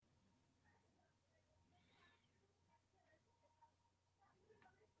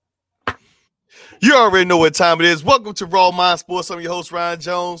You already know what time it is. Welcome to Raw Mind Sports. I'm your host, Ryan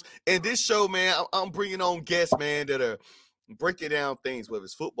Jones. And this show, man, I'm bringing on guests, man, that are breaking down things, whether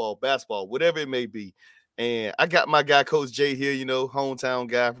it's football, basketball, whatever it may be. And I got my guy, Coach Jay, here, hometown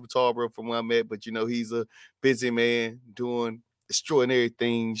guy from Tarboro from where I met. But, he's a busy man doing extraordinary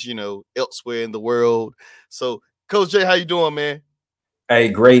things, elsewhere in the world. So, Coach Jay, how you doing, man? Hey,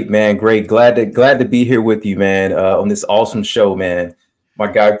 great, man. Great. Glad to be here with you, man, on this awesome show, man. My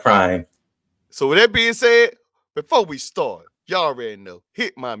guy, Prime. So with that being said, before we start, y'all already know,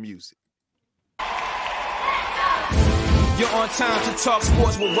 hit my music. You're on time to talk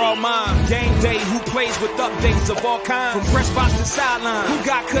sports with Raw Mind. Game day, who plays with updates of all kinds. From press box to sideline. Who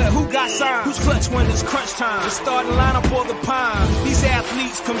got cut, who got signed. Who's clutch when it's crunch time. The starting lineup or the pine. These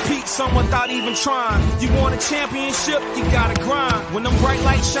athletes compete, some without even trying. You want a championship, you gotta grind. When them bright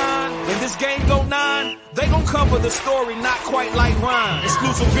lights shine, and this game go 9, they gon' cover the story, not quite like Ryan.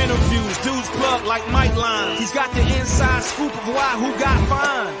 Exclusive interviews, dudes plug like Mike Line. He's got the inside scoop of why, who got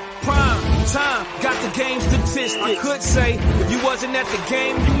fined. Prime time, got the game statistics. I could say, if you wasn't at the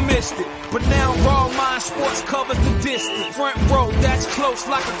game, you missed it. But now Raw Mind Sports covers the distance. Front row, that's close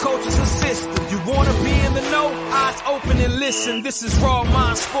like a coach's assistant. You wanna be in the know? Eyes open and listen. This is Raw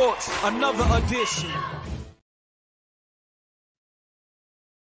Mind Sports, another edition.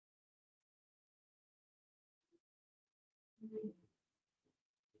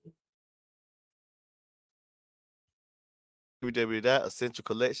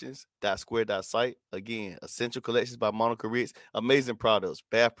 www.essentialcollections.square.site. Again, Essential Collections by Monica Ritz. Amazing products,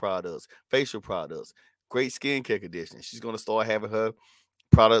 bath products, facial products, great skincare conditioning. She's going to start having her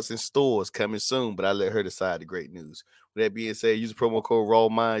products in stores coming soon, but I let her decide the great news. With that being said, use the promo code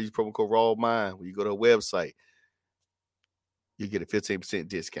RAWMIND. Use promo code RAWMIND. When you go to her website, you get a 15%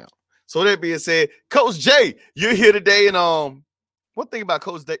 discount. So with that being said, Coach Jay, you're here today, and one thing about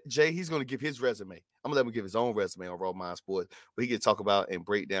Coach Jay, he's going to give his resume. I'm going to let him give his own resume on Raw Mind Sports, but he can talk about and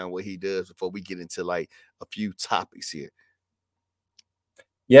break down what he does before we get into like a few topics here.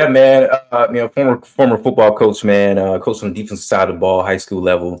 Yeah, man. Former football coach, man. Coached on the defensive side of the ball, high school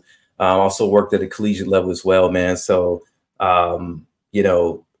level. Also worked at a collegiate level as well, man. So,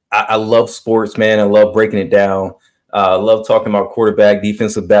 I love sports, man. I love breaking it down. I love talking about quarterback,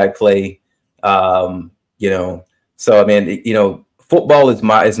 defensive back play. So I mean, football is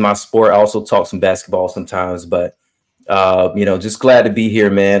my sport. I also talk some basketball sometimes, but just glad to be here,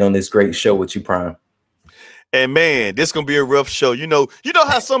 man, on this great show with you, Prime. And man, this is gonna be a rough show. You know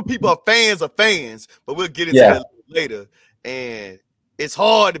how some people are fans, but we'll get into that later. And it's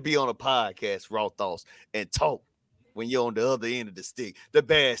hard to be on a podcast, Raw Thoughts, and talk when you're on the other end of the stick, the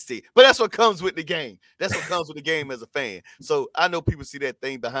bad stick. But that's what comes with the game. That's what comes with the game as a fan. So I know people see that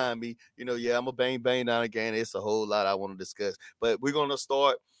thing behind me. I'm a bang down again. It's a whole lot I want to discuss. But we're gonna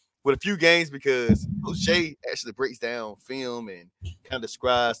start with a few games because Coach Jay actually breaks down film and kind of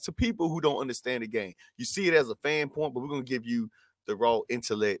describes to people who don't understand the game. You see it as a fan point, but we're gonna give you the raw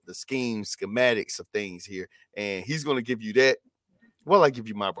intellect, the schemes, schematics of things here, and he's gonna give you that. Well, I give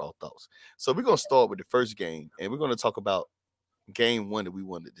you my raw thoughts. So we're going to start with the first game, and we're going to talk about game 1 that we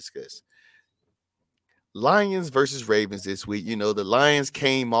wanted to discuss. Lions versus Ravens this week. The Lions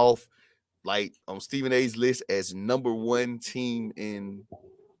came off like on Stephen A's list as number 1 team in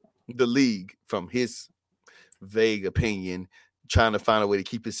the league from his vague opinion, trying to find a way to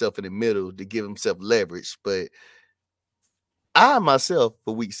keep himself in the middle to give himself leverage. But I myself,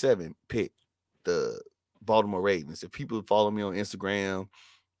 for week 7, picked the Baltimore Ravens. If people follow me on Instagram,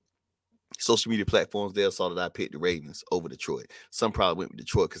 social media platforms, they'll saw that I picked the Ravens over Detroit. Some probably went with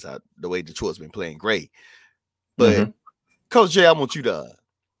Detroit because the way Detroit's been playing great. But Coach Jay, I want you to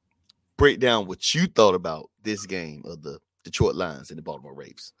break down what you thought about this game of the Detroit Lions and the Baltimore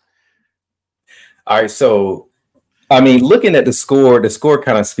Ravens. All right, so I mean, looking at the score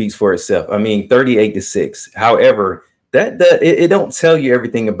kind of speaks for itself. I mean, 38-6. However, that it don't tell you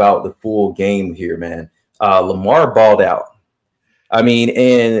everything about the full game here, man. Lamar balled out. I mean,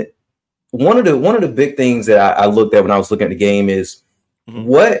 and one of the big things that I looked at when I was looking at the game is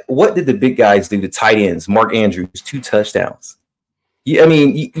what did the big guys do? The tight ends, Mark Andrews, 2 touchdowns. I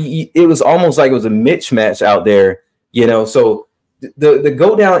mean, it was almost like it was a mismatch out there, So the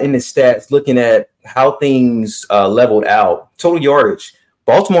go down in the stats, looking at how things leveled out, total yardage.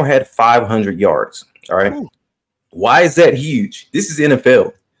 Baltimore had 500 yards. All right, why is that huge? This is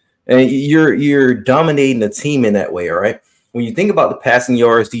NFL. And you're dominating a team in that way, all right? When you think about the passing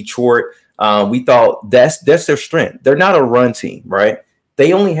yards, Detroit, we thought that's their strength. They're not a run team, right?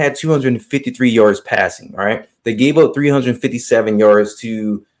 They only had 253 yards passing, right? They gave up 357 yards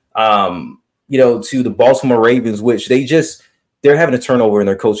to the Baltimore Ravens, which they just they're having a turnover in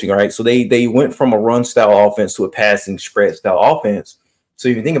their coaching. All right. So they went from a run style offense to a passing spread style offense. So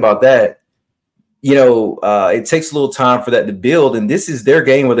if you think about that, it takes a little time for that to build. And this is their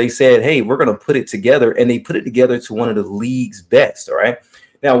game where they said, hey, we're going to put it together. And they put it together to one of the league's best. All right.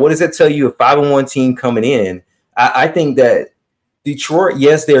 Now, what does that tell you? A 5-1 team coming in. I think that Detroit,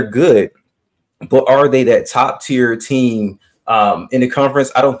 yes, they're good, but are they that top tier team in the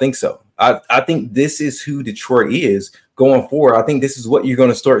conference? I don't think so. I think this is who Detroit is going forward. I think this is what you're going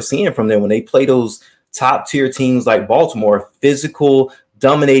to start seeing from them when they play those top tier teams like Baltimore, physical,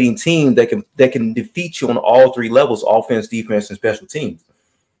 dominating team that can defeat you on all three levels: offense, defense, and special teams.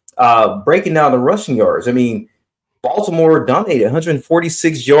 Breaking down the rushing yards. I mean, Baltimore dominated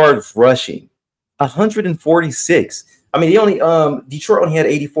 146 yards rushing. 146. I mean, Detroit only had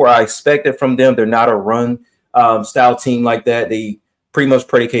 84. I expect it from them. They're not a run style team like that. They pretty much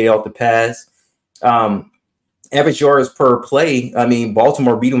predicated off the pass. Average yards per play. I mean,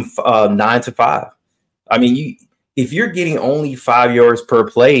 Baltimore beat them 9-5. I mean, if you're getting only 5 yards per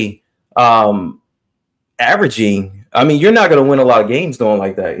play, averaging, I mean, you're not going to win a lot of games going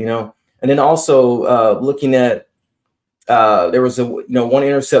like that, And then also looking at there was one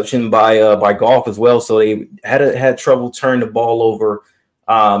interception by Goff as well, so they had trouble turning the ball over.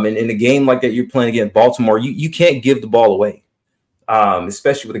 And in a game like that, you're playing against Baltimore, you can't give the ball away,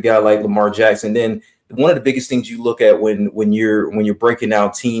 especially with a guy like Lamar Jackson. Then one of the biggest things you look at when you're breaking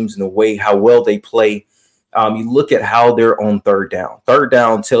down teams and the way how well they play. You look at how they're on third down. Third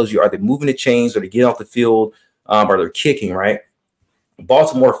down tells you, are they moving the chains? Are they getting off the field? Are they kicking, right?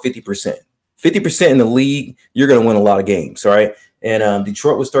 Baltimore, 50%. 50% in the league, you're going to win a lot of games, all right? And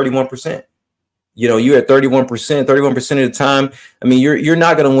Detroit was 31%. You're at 31% of the time. I mean, you're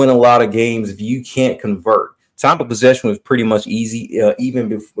not going to win a lot of games if you can't convert. Time of possession was pretty much easy,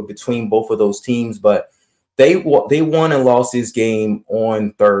 even between both of those teams. But they won and lost this game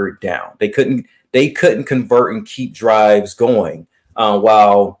on third down. They couldn't convert and keep drives going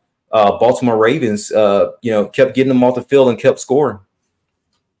while Baltimore Ravens, kept getting them off the field and kept scoring.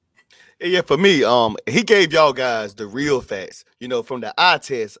 Yeah, for me, he gave y'all guys the real facts. From the eye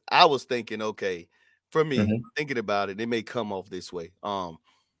test, I was thinking, okay, for me, thinking about it, it may come off this way.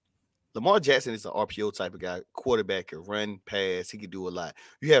 Lamar Jackson is an RPO type of guy, quarterback, can run, pass, he can do a lot.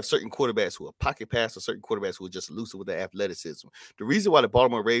 You have certain quarterbacks who are pocket passers, certain quarterbacks who are just looser with their athleticism. The reason why the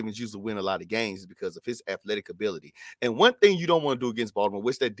Baltimore Ravens usually win a lot of games is because of his athletic ability. And one thing you don't want to do against Baltimore,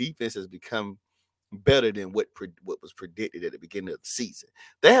 which their defense has become better than what was predicted at the beginning of the season.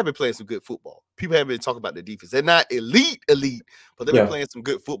 They have been playing some good football. People haven't been talking about the defense. They're not elite, but they've been playing some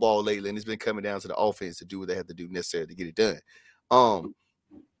good football lately, and it's been coming down to the offense to do what they have to do necessarily to get it done.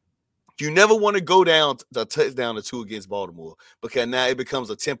 You never want to go down to a touchdown or two against Baltimore because now it becomes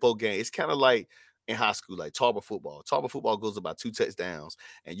a tempo game. It's kind of like in high school, like Tarver football. Tarver football goes about 2 touchdowns,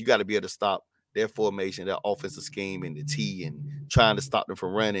 and you got to be able to stop their formation, their offensive scheme, and the T, and trying to stop them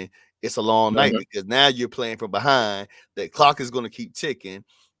from running. It's a long night because now you're playing from behind. The clock is going to keep ticking.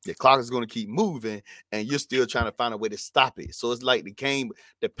 The clock is going to keep moving, and you're still trying to find a way to stop it. So it's like the game,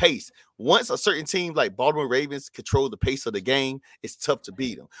 the pace. Once a certain team like Baltimore Ravens control the pace of the game, it's tough to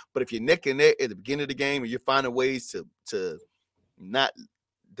beat them. But if you're neck and neck at the beginning of the game and you're finding ways to not,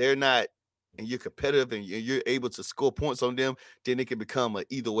 they're not, and you're competitive and you're able to score points on them, then it can become an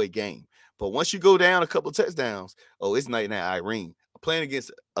either way game. But once you go down a couple of touchdowns, it's night and Irene. Playing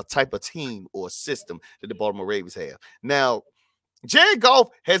against a type of team or system that the Baltimore Ravens have. Now, Jared Goff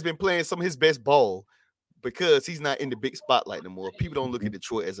has been playing some of his best ball because he's not in the big spotlight anymore. People don't look at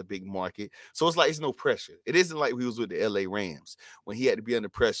Detroit as a big market. So it's like it's no pressure. It isn't like he was with the LA Rams when he had to be under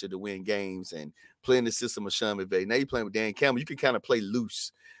pressure to win games and playing the system of Sean McVay. Now you're playing with Dan Campbell. You can kind of play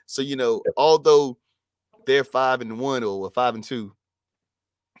loose. So, although they're 5-1 or 5-2,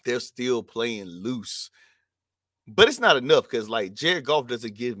 they're still playing loose. But it's not enough because, like, Jared Goff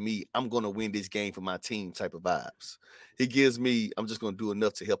doesn't give me, I'm going to win this game for my team type of vibes. He gives me, I'm just going to do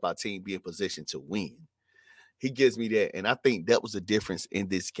enough to help our team be in position to win. He gives me that, and I think that was the difference in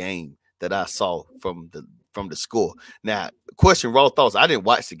this game that I saw from the score. Now, question, raw thoughts. I didn't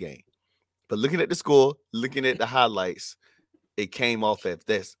watch the game, but looking at the score, looking at the highlights, it came off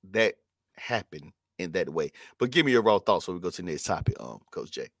as that happened in that way. But give me your raw thoughts before we go to the next topic,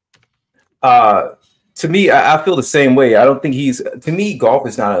 Coach Jay. To me, I feel the same way. I don't think to me, Goff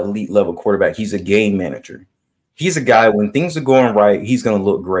is not an elite level quarterback. He's a game manager. He's a guy, when things are going right, he's going to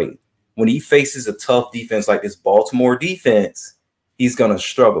look great. When he faces a tough defense like this Baltimore defense, he's going to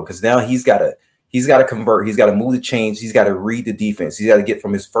struggle because now he's got to convert. He's got to move the chains. He's got to read the defense. He's got to get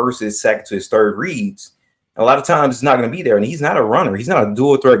from his first, his second to his third reads. A lot of times it's not going to be there, and he's not a runner. He's not a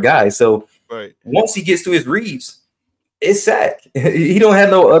dual threat guy. So once he gets to his reads, it's sack. He don't have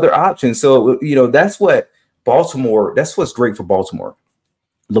no other option. So, that's what's great for Baltimore.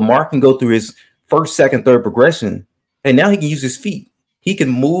 Lamar can go through his first, second, third progression, and now he can use his feet. He can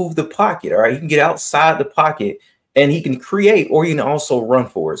move the pocket, all right? He can get outside the pocket, and he can create, or he can also run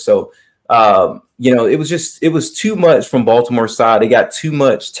for it. So, it was too much from Baltimore's side. They got too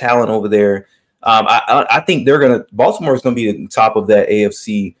much talent over there. I think Baltimore is going to be the top of that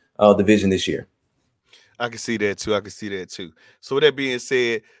AFC division this year. I can see that too. So with that being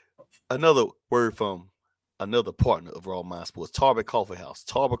said, another word from another partner of Raw Mind Sports, Tarbert Coffee House.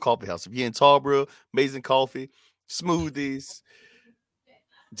 Tarbert Coffee House. If you're in Tarboro, amazing coffee, smoothies,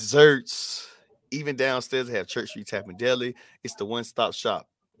 desserts, even downstairs they have Church Street Tap and Deli. It's the one-stop shop.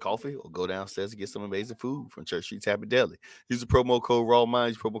 Coffee, or go downstairs and get some amazing food from Church Street Tap and Deli. Use the promo code RAWMIND.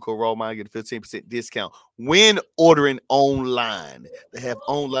 Use promo code RAWMIND. Get a 15% discount when ordering online. They have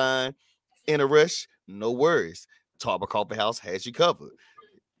online in a rush. No worries. Tarbert Coffee House has you covered.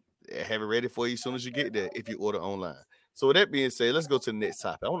 They have it ready for you as soon as you get there if you order online. So with that being said, let's go to the next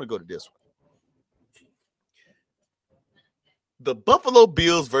topic. I want to go to this one. The Buffalo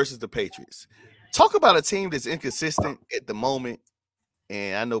Bills versus the Patriots. Talk about a team that's inconsistent at the moment.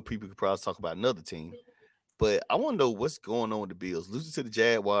 And I know people could probably talk about another team, but I want to know what's going on with the Bills. Losing to the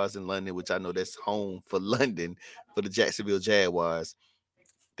Jaguars in London, which I know that's home for London for the Jacksonville Jaguars.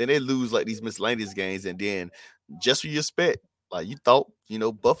 Then they lose like these miscellaneous games, and then just what you expect, like you thought,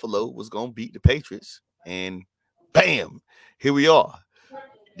 Buffalo was going to beat the Patriots, and bam, here we are.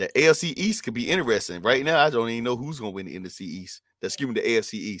 The AFC East could be interesting. Right now, I don't even know who's going to win the NFC East. That's giving the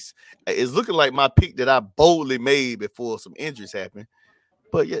AFC East. It's looking like my pick that I boldly made before some injuries happened.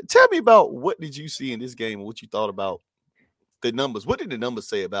 But yeah, tell me about what did you see in this game and what you thought about the numbers. What did the numbers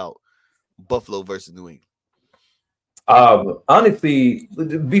say about Buffalo versus New England? Honestly,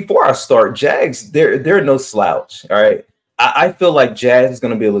 before I start, Jags, they're no slouch. All right. I feel like Jags is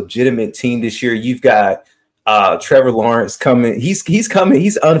going to be a legitimate team this year. You've got Trevor Lawrence coming. He's coming.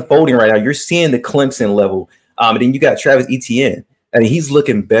 He's unfolding right now. You're seeing the Clemson level. And then you got Travis Etienne. and he's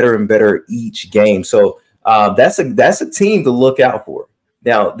looking better and better each game. So that's a team to look out for.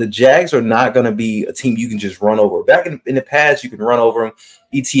 Now, the Jags are not going to be a team you can just run over. Back in the past, you can run over him.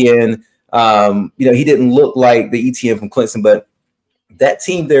 Etienne, he didn't look like the Etienne from Clemson, but that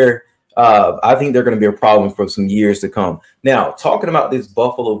team there, I think they're going to be a problem for some years to come. Now, talking about this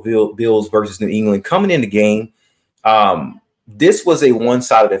Buffalo Bills versus New England coming in the game, this was a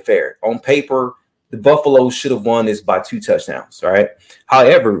one-sided affair. On paper, the Buffalo should have won this by 2 touchdowns, right?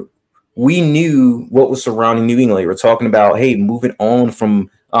 However, we knew what was surrounding New England. We're talking about, hey, moving on from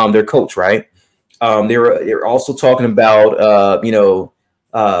their coach, right? They were also talking about,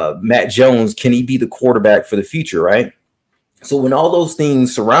 Matt Jones. Can he be the quarterback for the future, right? So when all those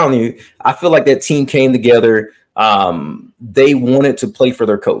things surround you, I feel like that team came together. They wanted to play for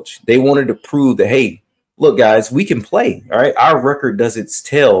their coach. They wanted to prove that, hey, look, guys, we can play. All right. Our record doesn't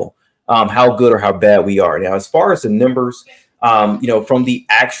tell how good or how bad we are. Now, as far as the numbers, from the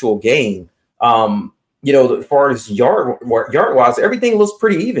actual game, as far as yard wise, everything looks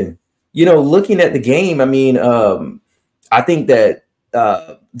pretty even. Looking at the game, I mean, I think that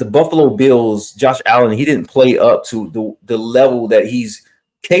the Buffalo Bills, Josh Allen, he didn't play up to the level that he's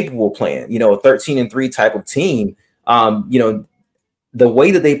capable of playing. A 13-3 type of team. The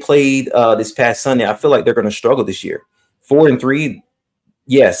way that they played this past Sunday, I feel like they're going to struggle this year. 4-3,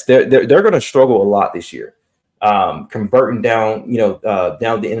 yes, they're going to struggle a lot this year. Converting down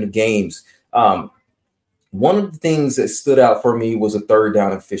the end of games. One of the things that stood out for me was a third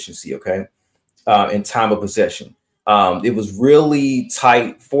down efficiency, okay, and time of possession. It was really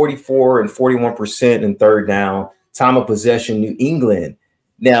tight, 44 and 41% in third down. Time of possession, New England.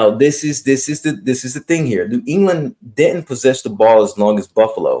 Now, this is the thing here. New England didn't possess the ball as long as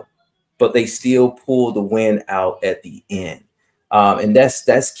Buffalo, but they still pulled the win out at the end. And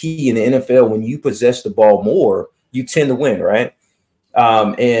that's key in the NFL. When you possess the ball more, you tend to win, right?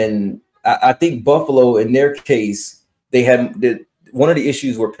 And I think Buffalo, in their case, they had one of the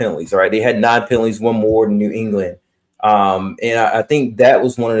issues were penalties. All right, they had 9 penalties, one more than New England. And I think that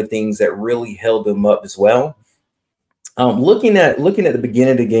was one of the things that really held them up as well. Looking at the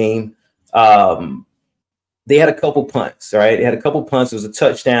beginning of the game, they had a couple punts. All right, they had a couple punts. It was a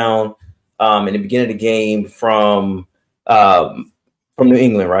touchdown in the beginning of the game from New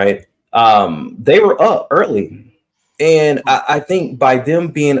England, right? They were up early, and I think by them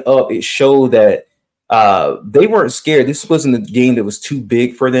being up, it showed that they weren't scared. This wasn't a game that was too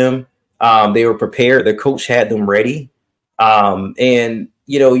big for them. They were prepared. Their coach had them ready. And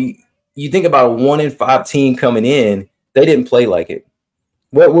you think about a 1-5 team coming in, they didn't play like it.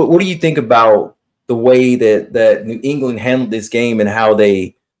 What do you think about the way that New England handled this game and how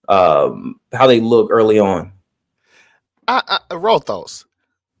they look early on? Raw thoughts.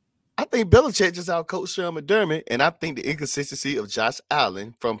 I think Belichick just outcoached Sean McDermott, and I think the inconsistency of Josh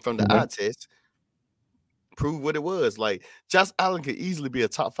Allen from the eye test proved what it was. Like, Josh Allen could easily be a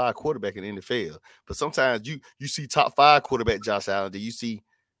top 5 quarterback in the NFL, but sometimes you see top 5 quarterback Josh Allen, then you see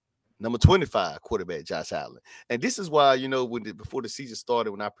number 25 quarterback Josh Allen. And this is why, before the season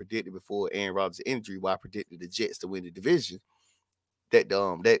started, when I predicted before Aaron Rodgers' injury, why I predicted the Jets to win the division,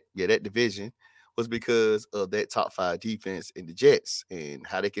 that division was because of that top 5 defense in the Jets and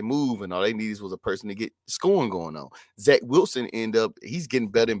how they can move, and all they needed was a person to get scoring going on. Zach Wilson he's getting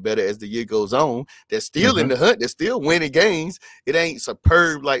better and better as the year goes on. They're still in the hunt. They're still winning games. It ain't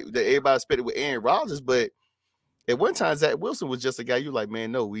superb like that everybody expected with Aaron Rodgers, but at one time, Zach Wilson was just a guy you're like,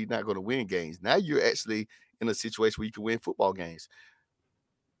 man, no, we're not going to win games. Now you're actually in a situation where you can win football games.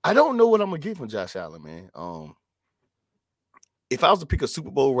 I don't know what I'm going to get from Josh Allen, man. If I was to pick a Super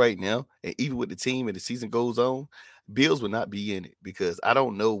Bowl right now, and even with the team and the season goes on, Bills would not be in it because I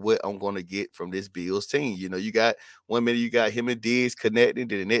don't know what I'm going to get from this Bills team. You got 1 minute you got him and Diggs connecting,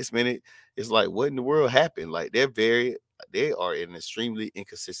 then the next minute it's like, what in the world happened? Like they are an extremely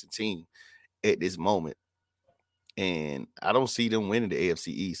inconsistent team at this moment. And I don't see them winning the AFC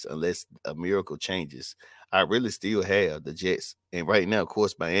East unless a miracle changes. I really still have the Jets. And right now, of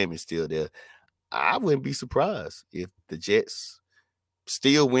course, Miami's still there. I wouldn't be surprised if the Jets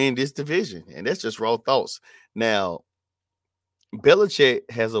still win this division. And that's just raw thoughts. Now, Belichick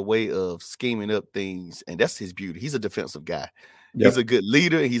has a way of scheming up things, and that's his beauty. He's a defensive guy. Yep. He's a good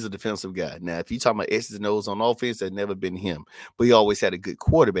leader, and he's a defensive guy. Now, if you're talking about X's and O's on offense, that's never been him. But he always had a good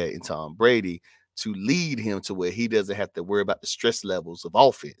quarterback in Tom Brady to lead him to where he doesn't have to worry about the stress levels of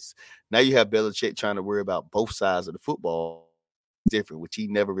offense. Now you have Belichick trying to worry about both sides of the football different, which he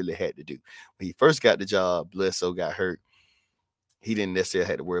never really had to do. When he first got the job, Bledsoe got hurt. He didn't necessarily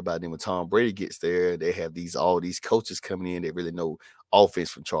have to worry about them. When Tom Brady gets there, they have all these coaches coming in that really know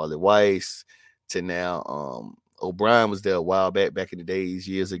offense, from Charlie Weiss to now O'Brien was there a while back in the days,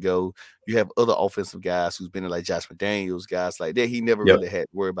 years ago. You have other offensive guys who's been in, like Josh McDaniels, guys like that. He never really had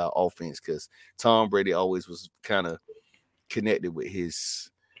to worry about offense because Tom Brady always was kind of connected with his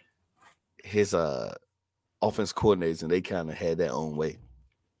offense coordinators, and they kind of had their own way.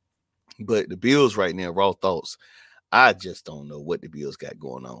 But the Bills right now, raw thoughts, I just don't know what the Bills got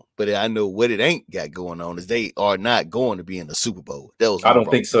going on. But I know what it ain't got going on is they are not going to be in the Super Bowl. I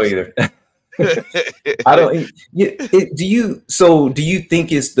don't think so either. I don't. Do you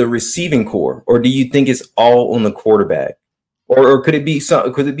think it's the receiving core, or do you think it's all on the quarterback, or could it be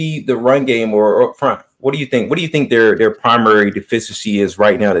Could it be the run game or up front? What do you think? What do you think their primary deficiency is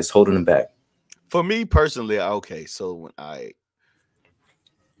right now that's holding them back? For me personally, okay. So when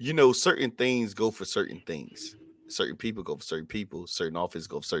certain things go for certain things. Certain people go for certain people. Certain offenses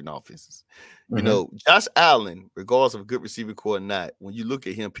go for certain offenses. Mm-hmm. Josh Allen, regardless of a good receiving core or not, when you look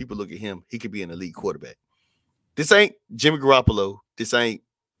at him, people look at him, he could be an elite quarterback. This ain't Jimmy Garoppolo. This ain't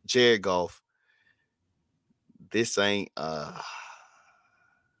Jared Goff. This ain't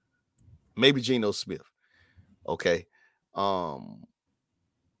maybe Geno Smith. Okay.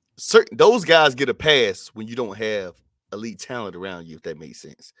 Those guys get a pass when you don't have elite talent around you, if that makes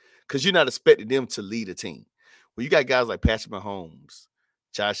sense. Because you're not expecting them to lead a team. Well, you got guys like Patrick Mahomes,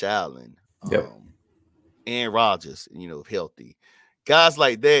 Josh Allen, Aaron Rodgers, if healthy. Guys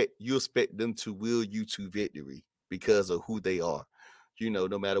like that, you expect them to will you to victory because of who they are.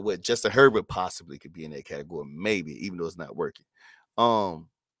 No matter what. Justin Herbert possibly could be in that category, maybe, even though it's not working.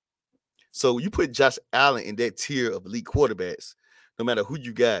 So you put Josh Allen in that tier of elite quarterbacks, no matter who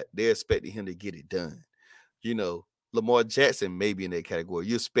you got, they're expecting him to get it done. Lamar Jackson may be in that category.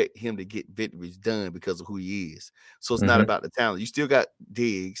 You expect him to get victories done because of who he is. So it's not about the talent. You still got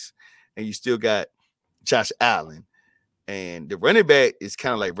Diggs, and you still got Josh Allen. And the running back is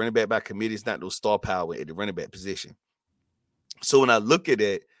kind of like running back by committee. It's not no star power at the running back position. So when I look at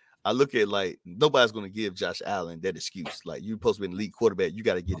it, like nobody's going to give Josh Allen that excuse. Like, you're supposed to be an elite quarterback. You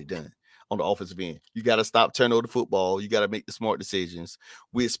got to get it done. On the offensive end, you got to stop turning over the football. You got to make the smart decisions.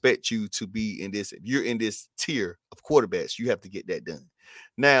 We expect you to be in this. If you're in this tier of quarterbacks, you have to get that done.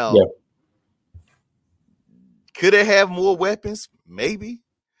 Now, could they have more weapons? Maybe.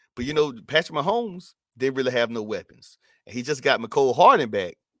 But, Patrick Mahomes didn't really have no weapons. And he just got McCole Hardman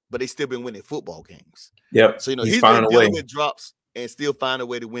back, but they still been winning football games. Yep. So, he's been dealing with drops and still find a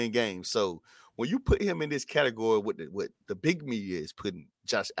way to win games. So, when you put him in this category, what the big media is putting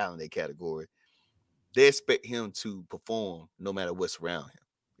Josh Allen in that category, they expect him to perform no matter what's around him,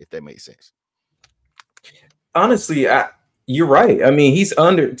 if that makes sense. Honestly, You're right. I mean, he's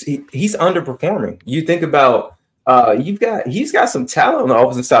underperforming. You think about he's got some talent on the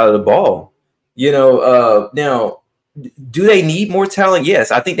opposite side of the ball. Now, do they need more talent?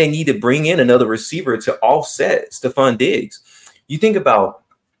 Yes, I think they need to bring in another receiver to offset Stephon Diggs. You think about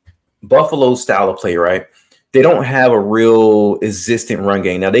Buffalo's style of play, right? They don't have a real existent run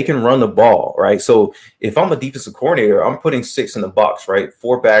game. Now they can run the ball, right? So if I'm a defensive coordinator, I'm putting 6 in the box, right?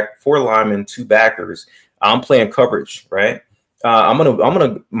 4 linemen, 2 backers. I'm playing coverage, right?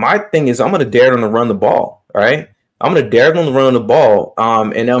 My thing is I'm gonna dare them to run the ball, all right? I'm gonna dare them to run the ball,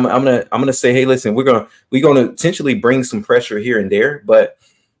 and I'm gonna say, hey, listen, we're gonna potentially bring some pressure here and there, but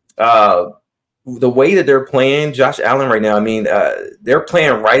the way that they're playing Josh Allen right now, I mean, they're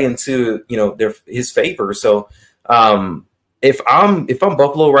playing right into his favor. So if I'm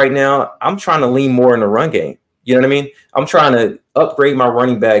Buffalo right now, I'm trying to lean more in the run game. You know what I mean? I'm trying to upgrade my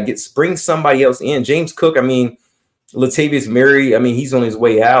running back, bring somebody else in. James Cook, I mean, Latavius Murray, I mean, he's on his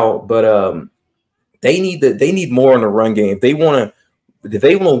way out, but they need more in the run game. If they want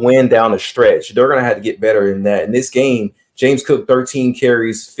to win down the stretch, they're gonna have to get better than that. In this game, James Cook, 13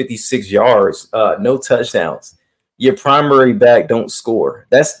 carries, 56 yards, no touchdowns. Your primary back don't score.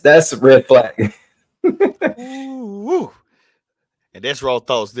 That's a red flag. Ooh, and that's raw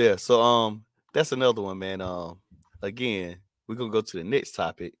thoughts there. So that's another one, man. Again, we're gonna go to the next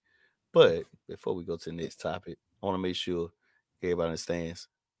topic, but before we go to the next topic, I want to make sure everybody understands.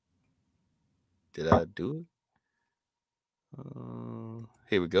 Did I do it?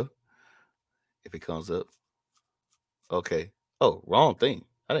 Here we go. If it comes up. Okay. Oh, wrong thing.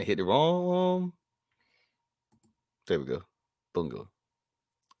 I didn't hit the wrong. There we go. Boom, go.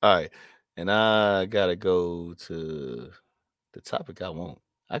 All right. And I got to go to the topic I want.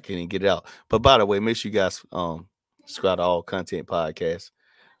 I can't even get it out. But by the way, make sure you guys subscribe to All Content Podcasts.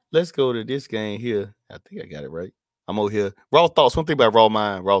 Let's go to this game here. I think I got it right. I'm over here. Raw thoughts. One thing about raw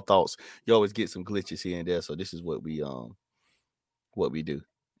mind, raw thoughts. You always get some glitches here and there. So this is what we do.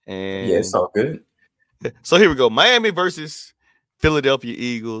 And yeah, it's all good. So here we go. Miami versus Philadelphia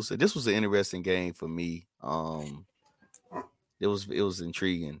Eagles. This was an interesting game for me. It was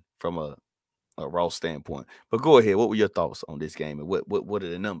intriguing from a raw standpoint. But go ahead. What were your thoughts on this game, and what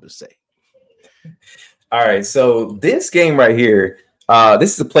did the numbers say? All right. So this game right here,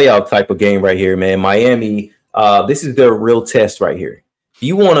 this is a playoff type of game right here, man. Miami, this is their real test right here. If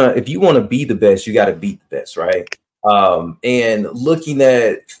you wanna be the best, you got to beat the best, right? And looking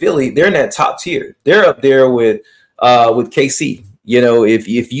at Philly, they're in that top tier. They're up there with KC.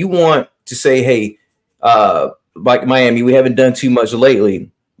 If you want to say, hey, like Miami, we haven't done too much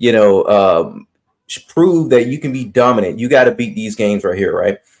lately. Prove that you can be dominant. You got to beat these games right here,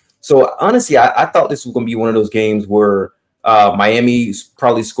 right? So honestly, I thought this was going to be one of those games where Miami's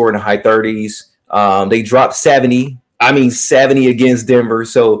probably scored in the high 30s. They dropped 70. I mean 70 against Denver.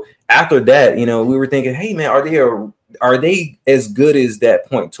 So after that, we were thinking, hey man, are they as good as that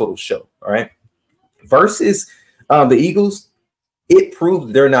point total show? All right. Versus the Eagles, it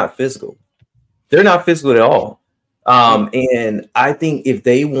proved they're not physical. They're not physical at all. And I think if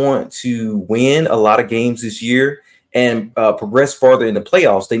they want to win a lot of games this year and progress farther in the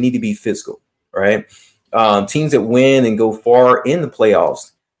playoffs, they need to be physical, right? Teams that win and go far in the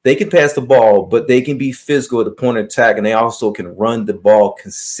playoffs, they can pass the ball, but they can be physical at the point of attack, and they also can run the ball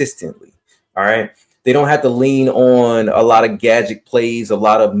consistently, all right? They don't have to lean on a lot of gadget plays, a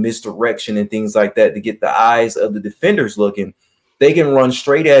lot of misdirection and things like that to get the eyes of the defenders looking. They can run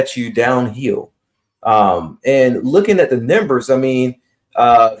straight at you downhill. And looking at the numbers, I mean,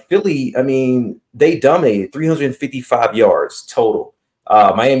 Philly, I mean, they dominated 355 yards total.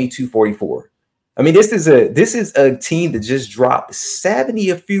 Miami 244. I mean, this is a team that just dropped 70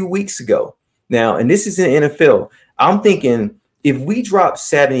 a few weeks ago. Now, and this is in the NFL. I'm thinking if we drop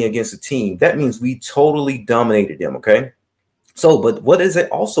 70 against a team, that means we totally dominated them. Okay. So, but what does it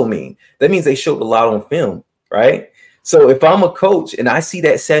also mean? That means they showed a lot on film, right? So if I'm a coach and I see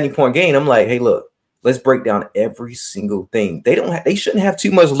that 70-point game, I'm like, hey, look, let's break down every single thing. They shouldn't have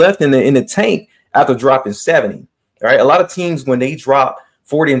too much left in the tank after dropping 70. All right. A lot of teams, when they drop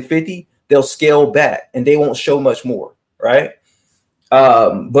 40 and 50, they'll scale back and they won't show much more. Right.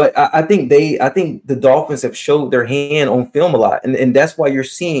 But I think the Dolphins have showed their hand on film a lot. And that's why you're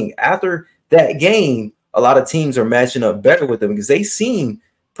seeing after that game, a lot of teams are matching up better with them because they've seen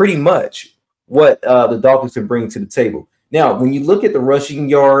pretty much what the Dolphins can bring to the table. Now, when you look at the rushing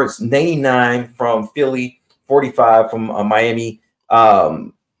yards, 99 from Philly, 45 from Miami,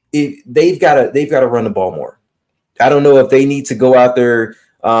 they've got to run the ball more. I don't know if they need to go out there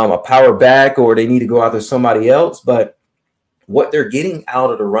a power back or they need to go out there somebody else, but what they're getting out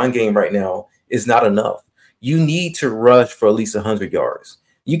of the run game right now is not enough. you need to rush for at least 100 yards.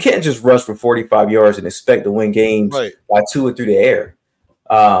 You can't just rush for 45 yards and expect to win games by 2 or 3 the air.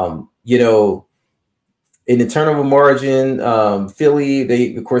 You know, in the turnover margin, Philly,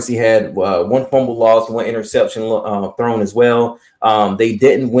 he had one fumble loss, one interception thrown as well. They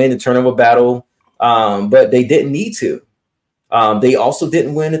didn't win the turnover battle, but they didn't need to. They also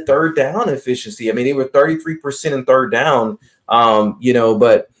didn't win the third down efficiency. I mean, they were 33% in third down,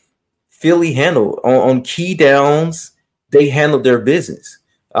 but Philly handled on key downs. They handled their business,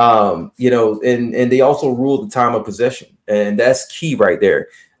 and they also ruled the time of possession. And that's key right there.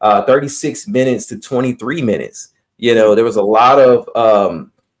 36 minutes to 23 minutes. There was a lot of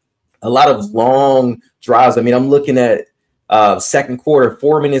long drives. I mean, I'm looking at second quarter,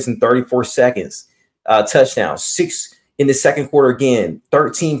 4 minutes and 34 seconds, touchdown, 6 in the second quarter again,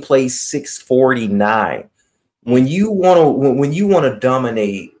 13 plays, 649. When you want to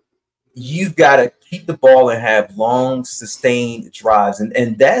dominate, you've got to keep the ball and have long, sustained drives.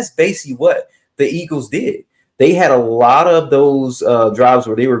 And that's basically what the Eagles did. They had a lot of those drives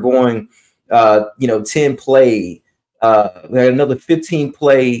where they were going, 10 play, they had another 15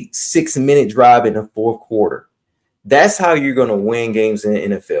 play, 6-minute drive in the fourth quarter. That's how you're going to win games in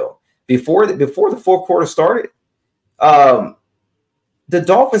the NFL. Before the fourth quarter started, the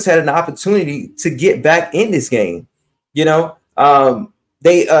Dolphins had an opportunity to get back in this game. They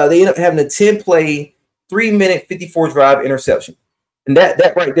ended up having a 10-play, 3-minute, 54 drive interception. And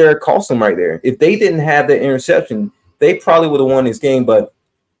that right there cost them right there. If they didn't have the interception, they probably would have won this game. But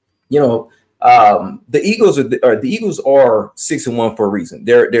the Eagles are 6-1 for a reason.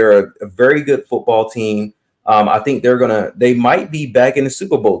 They're a very good football team. I think they might be back in the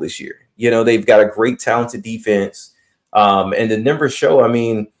Super Bowl this year. They've got a great talented defense. And the numbers show, I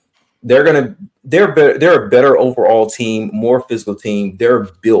mean, they're a better overall team, more physical team. They're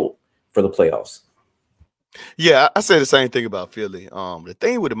built for the playoffs. Yeah, I say the same thing about Philly. The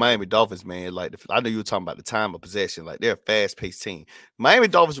thing with the Miami Dolphins, man, like I know you were talking about the time of possession, like they're a fast-paced team. Miami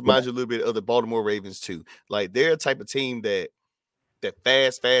Dolphins reminds you a little bit of the Baltimore Ravens too. Like they're a type of team that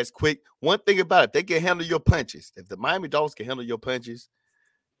fast, quick. One thing about it, they can handle your punches. If the Miami Dolphins can handle your punches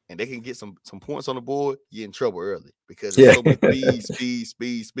and they can get some points on the board, you're in trouble early because it's so much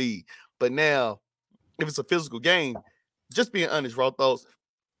speed. But now, if it's a physical game, just being honest, raw thoughts.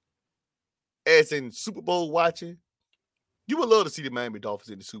 As in Super Bowl watching, you would love to see the Miami Dolphins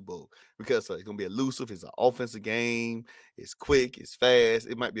in the Super Bowl because it's going to be elusive. It's an offensive game. It's quick. It's fast.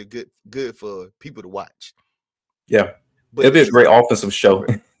 It might be good for people to watch. Yeah. But it'll be a great offensive show.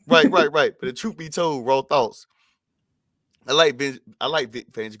 Right. But the truth be told, raw thoughts. I like Vic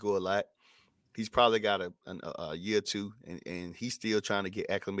Fangio a lot. He's probably got a year or two, and he's still trying to get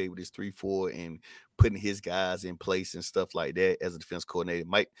acclimated with his 3-4 and putting his guys in place and stuff like that as a defense coordinator.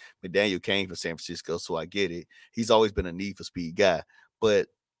 Mike McDaniel came from San Francisco, so I get it. He's always been a need for speed guy. But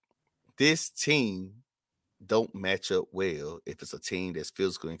this team don't match up well if it's a team that's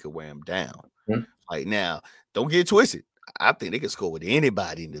physical and can wear them down. Mm-hmm. Like now, don't get twisted. I think they can score with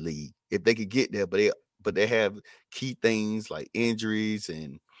anybody in the league if they could get there, but they have key things like injuries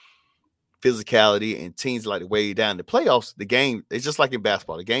and physicality, and teams like to weigh down. The playoffs, the game, it's just like in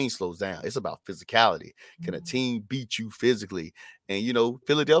basketball. The game slows down. It's about physicality. Can a team beat you physically? And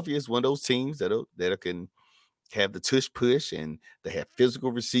Philadelphia is one of those teams that can have the tush push, and they have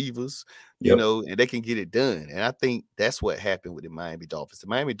physical receivers, and they can get it done. And I think that's what happened with the Miami Dolphins. The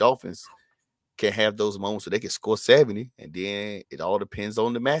Miami Dolphins can have those moments where they can score 70, and then it all depends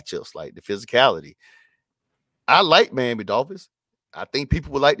on the matchups, like the physicality. I like Miami Dolphins. I think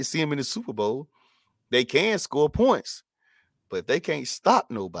people would like to see them in the Super Bowl. They can score points, but if they can't stop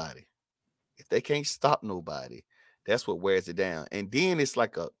nobody, that's what wears it down. And then it's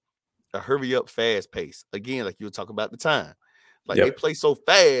like a hurry up, fast pace. Again, like you were talking about the time. Like they play so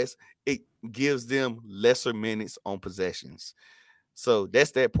fast, it gives them lesser minutes on possessions. So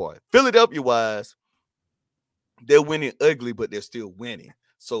that's that part. Philadelphia-wise, they're winning ugly, but they're still winning.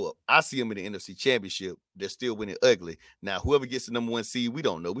 So I see them in the NFC Championship. They're still winning ugly. Now, whoever gets the number 1 seed, we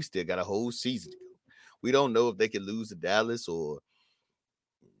don't know. We still got a whole season to go. We don't know if they can lose to Dallas or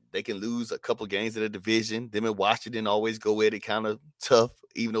they can lose a couple games in the division. Them and Washington always go at it kind of tough,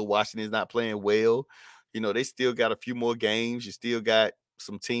 even though Washington's not playing well. They still got a few more games. You still got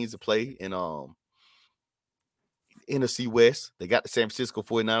some teams to play in NFC West. They got the San Francisco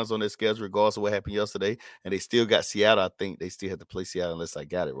 49ers on their schedule, regardless of what happened yesterday. And they still got Seattle. I think they still have to play Seattle unless I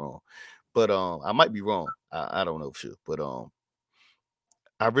got it wrong. But I might be wrong. I don't know for sure. But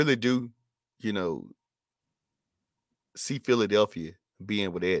I really do, see Philadelphia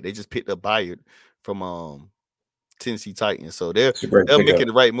being with that. They just picked up Bayard from Tennessee Titans. So they're making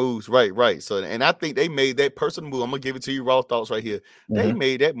the right moves. Right. So, and I think they made that personal move. I'm going to give it to you, raw thoughts right here. They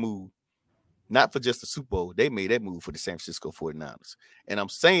made that move not for just the Super Bowl. They made that move for the San Francisco 49ers. And I'm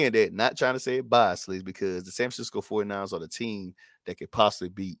saying that not trying to say it biasly, because the San Francisco 49ers are the team that could possibly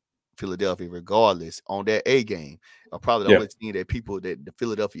beat Philadelphia regardless on that A game, are probably the only team that the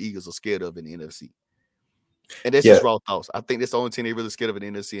Philadelphia Eagles are scared of in the NFC. And that's just raw thoughts. I think that's the only team they're really scared of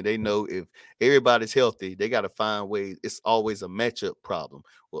in the NFC. And they know if everybody's healthy, they got to find ways. It's always a matchup problem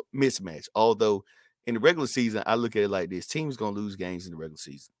or mismatch. Although in the regular season, I look at it like this: teams going to lose games in the regular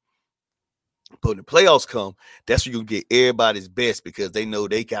season. But when the playoffs come, that's where you get everybody's best, because they know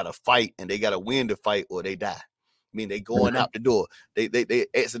they got to fight and they got to win the fight or they die. I mean, they going out the door. They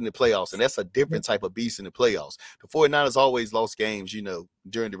exiting the playoffs, and that's a different type of beast in the playoffs. The 49ers always lost games,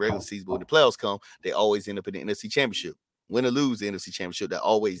 during the regular season, but when the playoffs come, they always end up in the NFC Championship. Win or lose the NFC Championship, they're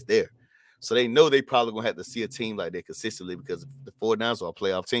always there. So they know they probably going to have to see a team like that consistently, because the 49ers are a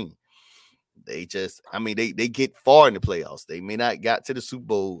playoff team. They get far in the playoffs. They may not got to the Super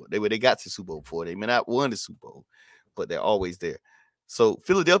Bowl. They got to the Super Bowl before. They may not won the Super Bowl, but they're always there. So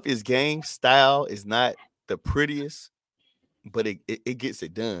Philadelphia's game style is not the prettiest, but it gets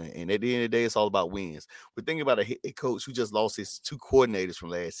it done. And at the end of the day, it's all about wins. We're thinking about a head coach who just lost his 2 coordinators from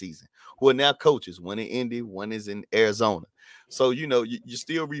last season, who are now coaches. One in Indy, one is in Arizona. So, you're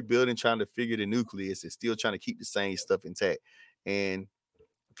still rebuilding, trying to figure the nucleus and still trying to keep the same stuff intact. And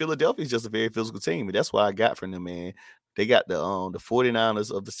Philadelphia is just a very physical team. And that's what I got from them, man. They got the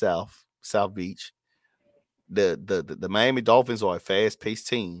 49ers of the South Beach. The Miami Dolphins are a fast-paced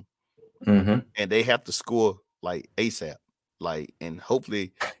team. And they have to score like ASAP. And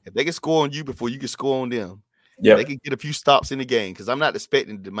hopefully, if they can score on you before you can score on them, they can get a few stops in the game. Because I'm not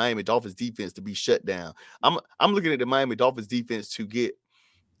expecting the Miami Dolphins defense to be shut down. I'm looking at the Miami Dolphins defense to get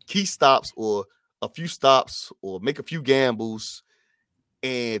key stops or a few stops or make a few gambles,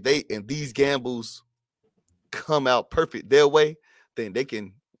 and these gambles come out perfect their way, then they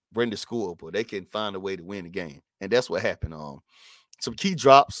can bring the score up or they can find a way to win the game. And that's what happened. Some key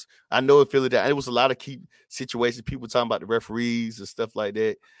drops. I know in Philadelphia, it was a lot of key situations. People talking about the referees and stuff like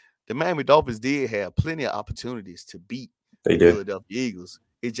that. The Miami Dolphins did have plenty of opportunities to beat the Philadelphia Eagles.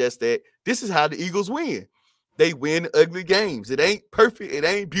 It's just that this is how the Eagles win. They win ugly games. It ain't perfect. It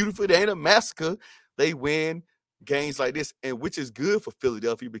ain't beautiful. It ain't a massacre. They win games like this, and which is good for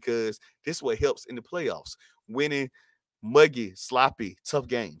Philadelphia, because this is what helps in the playoffs. Winning muggy, sloppy, tough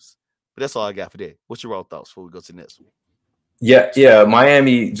games. But that's all I got for that. What's your raw thoughts before we go to the next one? Yeah.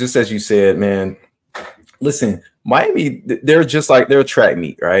 Miami, just as you said, man. Listen, Miami, they're just like they're a track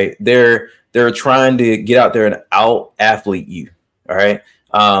meet, right? They're trying to get out there and out athlete you. All right.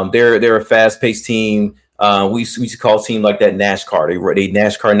 They're a fast paced team. We used to call a team like that NASCAR. They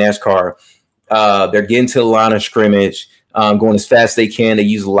NASCAR. They're getting to the line of scrimmage, going as fast as they can. They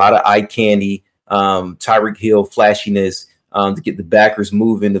use a lot of eye candy, Tyreek Hill flashiness to get the backers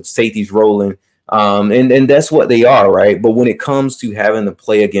moving, the safeties rolling. And that's what they are, right? But when it comes to having to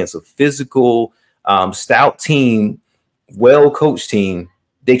play against a physical, stout team, well-coached team,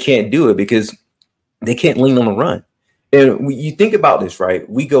 they can't do it because they can't lean on the run. And you think about this, right?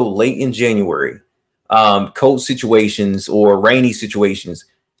 We go late in January, cold situations or rainy situations.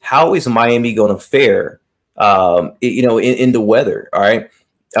 How is Miami going to fare, in the weather? All right.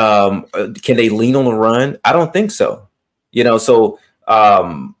 Can they lean on the run? I don't think so.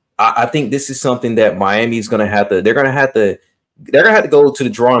 I think this is something that Miami is going to have to, they're going to have to go to the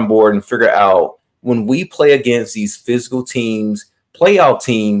drawing board and figure out, when we play against these physical teams, playoff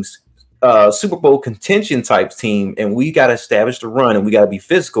teams, Super Bowl contention type team, and we got to establish the run and we got to be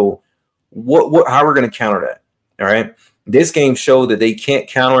physical. How we're going to counter that? All right. This game showed that they can't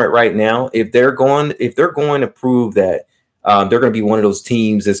counter it right now. If they're going to prove that they're going to be one of those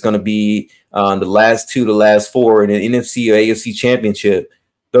teams that's going to be the last 2 to last 4 in an NFC or AFC championship,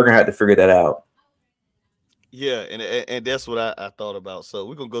 they're going to have to figure that out. Yeah, and that's what I thought about. So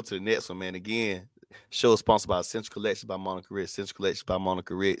we're going to go to the next one, man. Again, show is sponsored by Central Collection by Monica Ritz. Central Collection by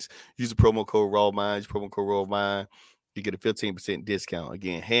Monica Ritz. Use the promo code RAWMIND. Use promo code RAWMIND. You get a 15% discount.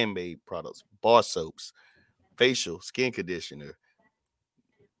 Again, handmade products, bar soaps, facial, skin conditioner,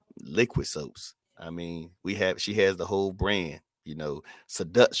 liquid soaps. I mean, she has the whole brand,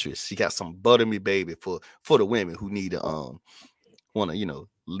 seductress. She got some butter me baby for the women who need to want to,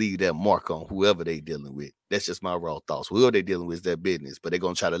 leave that mark on whoever they dealing with. That's just my raw thoughts. Whoever they dealing with is their business, but they're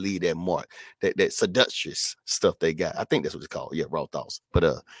gonna try to leave that mark, that seductress stuff they got. I think that's what it's called. Yeah, raw thoughts. But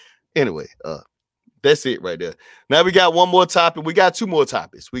anyway, that's it right there. Now we got one more topic. We got 2 more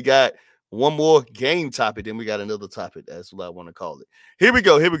topics. We got one more game topic, then we got another topic. That's what I want to call it. Here we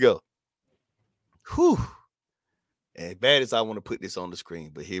go. Whew. And bad as I want to put this on the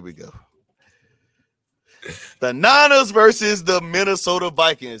screen, but here we go. The Niners versus the Minnesota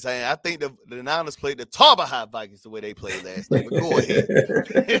Vikings. And I think the Niners played the Tarbaha Vikings the way they played last night. But go ahead.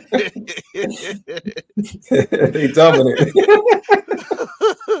 They dominant.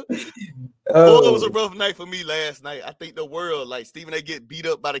 Oh, it was a rough night for me last night. I think the world, like Stephen, they get beat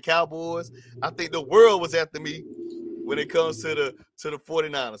up by the Cowboys. I think the world was after me when it comes to the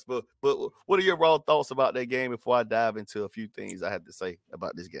 49ers. But what are your raw thoughts about that game before I dive into a few things I have to say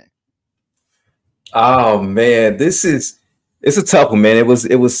about this game? Oh man, it's a tough one, man. It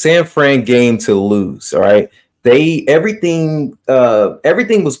was San Fran game to lose. All right. Everything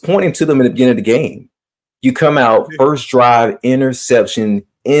was pointing to them in the beginning of the game. You come out, first drive, interception,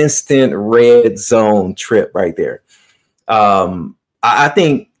 instant red zone trip right there. I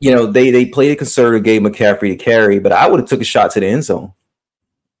think, they played a conservative, gave McCaffrey to carry, but I would have took a shot to the end zone,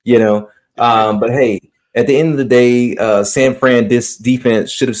 but hey, at the end of the day, San Fran, this defense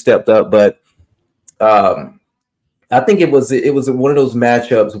should have stepped up, but I think it was one of those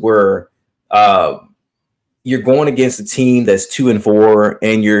matchups where you're going against a team that's 2-4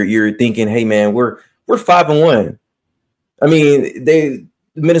 and you're thinking, hey man, we're 5-1. I mean, the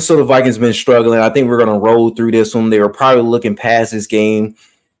Minnesota Vikings been struggling. I think we're going to roll through this one. They were probably looking past this game.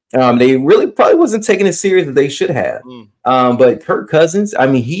 They really probably wasn't taking it serious as they should have. But Kirk Cousins, I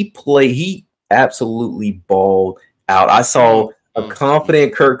mean, he absolutely balled out. I saw a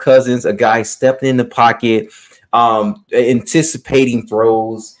confident Kirk Cousins, a guy stepping in the pocket, anticipating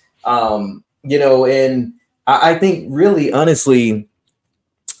throws, and I think really honestly,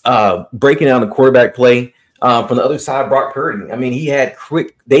 breaking down the quarterback play from the other side, Brock Purdy. I mean,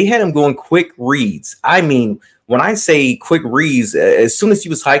 they had him going quick reads. I mean, when I say quick reads, as soon as he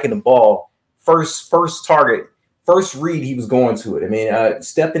was hiking the ball, first target, first read, he was going to it. I mean,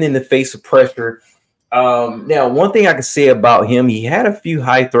 stepping in the face of pressure. Now, one thing I can say about him, he had a few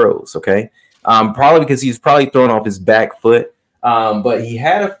high throws, okay? Probably because he's probably thrown off his back foot. But he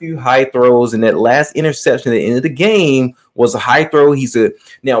had a few high throws, and that last interception at the end of the game was a high throw.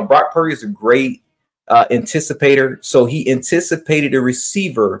 Now Brock Purdy is a great anticipator, so he anticipated a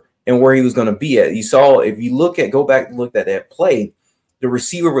receiver and where he was going to be at. You saw, if you go back and look at that play, the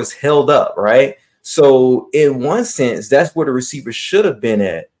receiver was held up, right? So in one sense, that's where the receiver should have been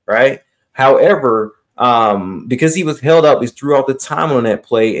at, right? However, because he was held up, he threw off the time on that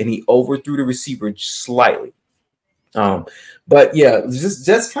play and he overthrew the receiver slightly. But yeah,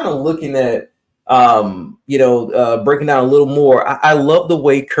 just kind of looking at, breaking down a little more. I love the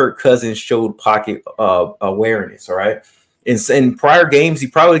way Kirk Cousins showed pocket awareness. All right. In prior games, he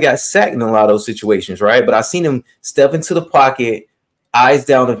probably got sacked in a lot of those situations. Right. But I seen him step into the pocket, eyes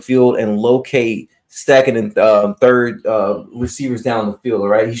down the field, and locate second and third receivers down the field. All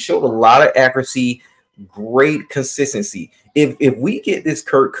right. He showed a lot of accuracy, great consistency. If we get this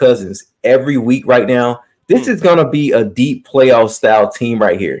Kirk Cousins every week right now, this is going to be a deep playoff style team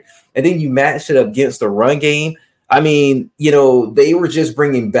right here. And then you match it up against the run game. I mean, they were just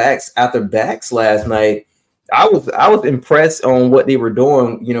bringing backs after backs last night. I was impressed on what they were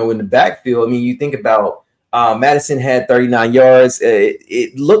doing, in the backfield. I mean, you think about Madison had 39 yards.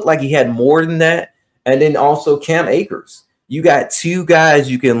 It looked like he had more than that. And then also Cam Akers. You got two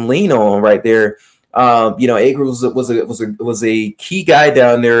guys you can lean on right there. Akers was a key guy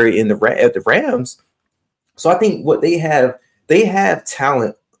down there at the Rams. So I think what they have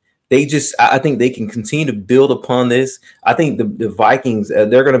talent. I think they can continue to build upon this. I think the Vikings,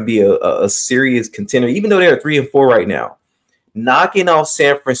 they're going to be a serious contender, even though they're 3-4 right now. Knocking off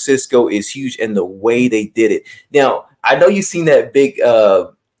San Francisco is huge, and the way they did it. Now, I know you've seen that big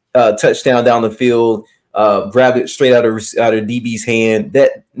touchdown down the field, grabbed it straight out of DB's hand.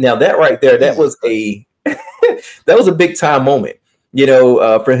 That right there, that was a big time moment.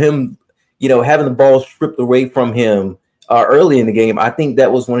 For him. Having the ball stripped away from him early in the game, I think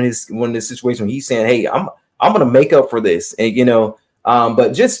that was one of the situations where he's saying, "Hey, I'm going to make up for this." And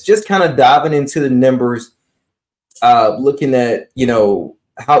but just kind of diving into the numbers, looking at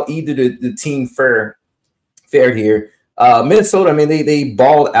how either the team fared here. Minnesota, I mean, they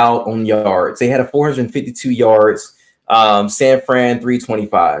balled out on yards. They had a 452 yards. San Fran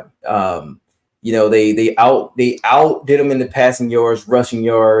 325. They outdid them in the passing yards, rushing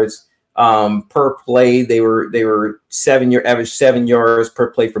yards. Per play, they were average 7 yards per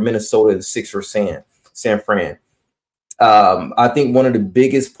play for Minnesota and 6 for San Fran. I think one of the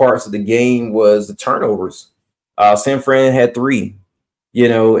biggest parts of the game was the turnovers. San Fran had 3,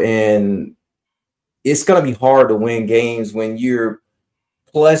 and it's going to be hard to win games when you're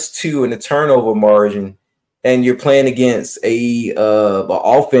 +2 in the turnover margin and you're playing against a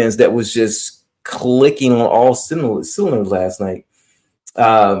offense that was just clicking on all cylinders last night.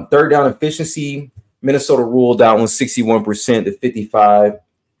 Third down efficiency, Minnesota ruled that one 61% to 55.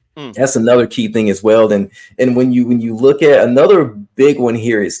 That's another key thing as well. And when you look at another big one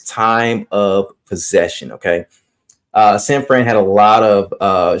here is time of possession. Okay. San Fran had a lot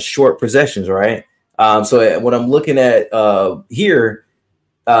of short possessions, right? So what I'm looking at here,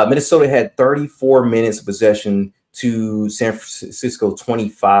 Minnesota had 34 minutes of possession to San Francisco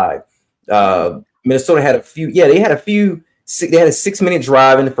 25. Minnesota had a few. They had a 6-minute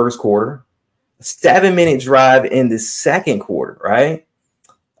drive in the first quarter, a 7-minute drive in the second quarter, right?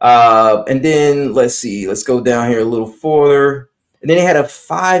 And then let's go down here a little further. And then they had a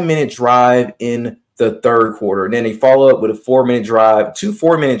 5-minute drive in the third quarter. And then they follow up with a 4-minute drive, 2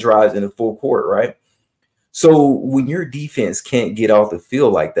 4-minute drives in the full quarter, right? So when your defense can't get off the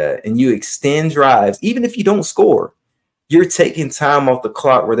field like that and you extend drives, even if you don't score, you're taking time off the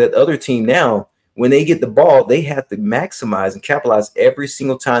clock where that other team now, when they get the ball, they have to maximize and capitalize every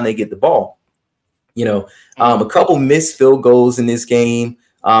single time they get the ball. A couple missed field goals in this game.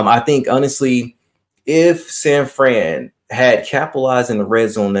 I think, honestly, if San Fran had capitalized in the red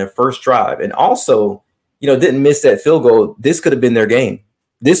zone that first drive and also, didn't miss that field goal, this could have been their game.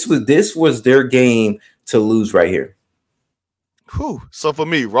 This was their game to lose right here. Whew. So for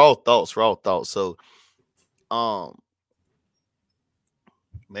me, raw thoughts. So,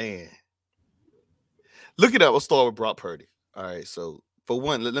 man, look at that. We'll start with Brock Purdy. All right. So for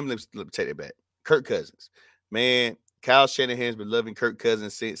one, let me take it back. Kirk Cousins, man. Kyle Shanahan's been loving Kirk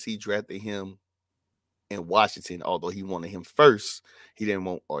Cousins since he drafted him in Washington. Although he wanted him first, he didn't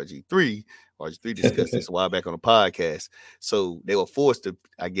want RG3. RG3 discussed this a while back on the podcast. So they were forced to,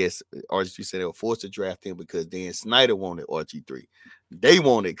 I guess, RG3 said they were forced to draft him because Dan Snyder wanted RG3. They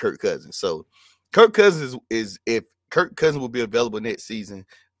wanted Kirk Cousins. So Kirk Cousins is if Kirk Cousins will be available next season,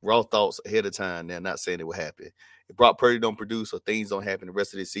 raw thoughts ahead of time. They're not saying it will happen. If Brock Purdy don't produce or things don't happen the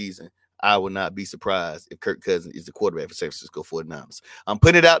rest of the season, I would not be surprised if Kirk Cousins is the quarterback for San Francisco 49ers. I'm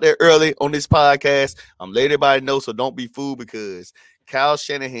putting it out there early on this podcast. I'm letting everybody know, so don't be fooled because Kyle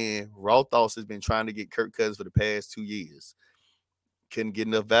Shanahan, raw thoughts, has been trying to get Kirk Cousins for the past 2 years. Couldn't get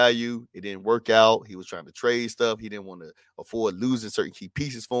enough value. It didn't work out. He was trying to trade stuff. He didn't want to afford losing certain key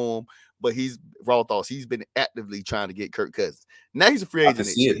pieces for him. But he's been actively trying to get Kirk Cousins. Now he's a free agent.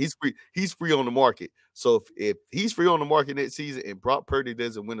 He's free on the market. So if he's free on the market next season and Brock Purdy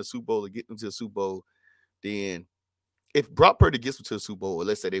doesn't win a Super Bowl or get them to the Super Bowl, then if Brock Purdy gets them to the Super Bowl, or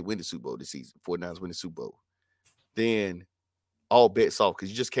let's say they win the Super Bowl this season, 49ers win the Super Bowl, then all bets off because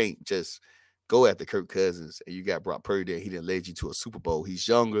you just can't just go after Kirk Cousins and you got Brock Purdy there. He didn't lead you to a Super Bowl. He's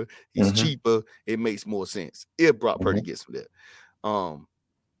younger. He's cheaper. It makes more sense if Brock Purdy gets him there.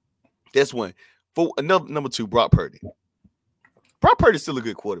 That's one. For another number two, Brock Purdy. Brock Purdy's still a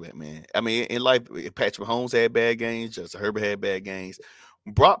good quarterback, man. I mean, in life, Patrick Mahomes had bad games. Justin Herbert had bad games.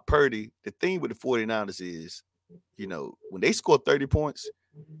 Brock Purdy, the thing with the 49ers is, when they score 30 points,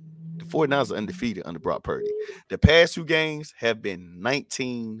 the 49ers are undefeated under Brock Purdy. The past 2 games have been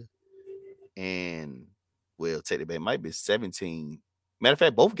 19 and, take it back, it might be 17. Matter of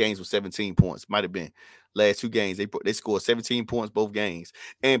fact, both games were 17 points. Might have been last 2 games. They scored 17 points both games.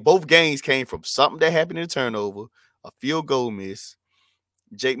 And both games came from something that happened in a turnover, a field goal miss.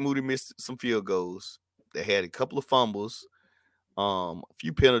 Jake Moody missed some field goals. They had a couple of fumbles, a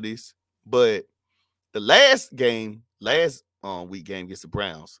few penalties. But the last week game against the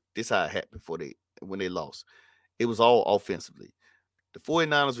Browns, this is how it happened when they lost. It was all offensively. The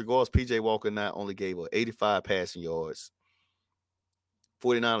 49ers, regardless, P.J. Walker not only gave 85 passing yards.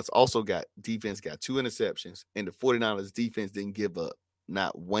 49ers also got 2 interceptions, and the 49ers defense didn't give up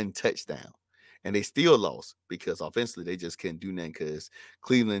not 1 touchdown. And they still lost because offensively they just couldn't do nothing because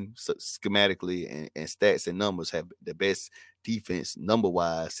Cleveland schematically and stats and numbers have the best defense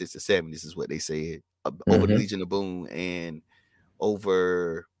number-wise since the 70s is what they said, over the Legion of Boom and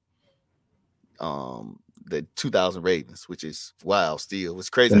over the 2000 Ravens, which is wild still. It's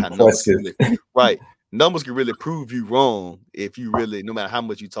crazy how numbers right. Numbers can really prove you wrong if you really, no matter how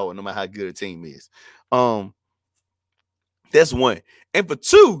much you talk, no matter how good a team is. That's one. And for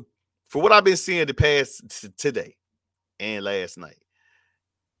 2, for what I've been seeing the past today and last night,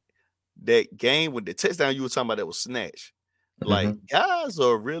 that game with the touchdown you were talking about that was snatched, like guys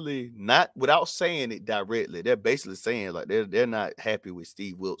are really not, without saying it directly, they're basically saying like they're not happy with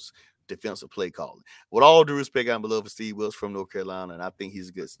Steve Wilks' defensive play calling. With all due respect, I'm beloved for Steve Wilks from North Carolina, and I think he's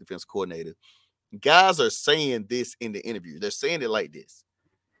a good defense coordinator. Guys are saying this in the interview. They're saying it like this.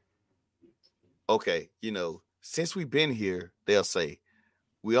 Okay, since we've been here, they'll say,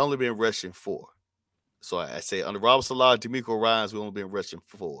 we only been rushing 4. So I say, under Robert Salah, D'Amico Ryans, we only been rushing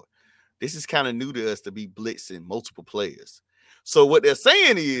 4. This is kind of new to us to be blitzing multiple players. So what they're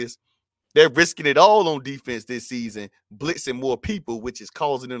saying is they're risking it all on defense this season, blitzing more people, which is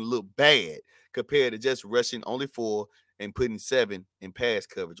causing them to look bad compared to just rushing only 4 and putting 7 in pass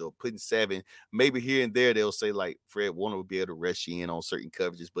coverage, or putting 7. Maybe here and there they'll say like Fred Warner will be able to rush you in on certain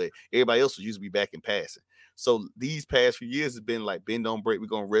coverages, but everybody else will usually be back in passing. So these past few years has been like bend don't break. We're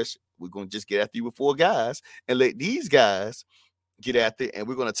going to rush. We're going to just get after you with 4 guys and let these guys get after it, and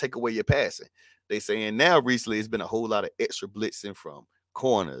we're going to take away your passing. They saying now recently it's been a whole lot of extra blitzing from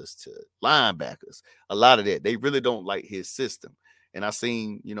corners to linebackers. A lot of that. They really don't like his system. And I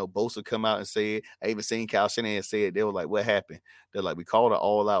seen, Bosa come out and say it. I even seen Kyle Shanahan say it. They were like, what happened? They're like, we called an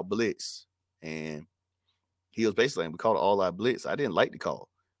all-out blitz. And he was basically like, we called an all-out blitz. I didn't like the call.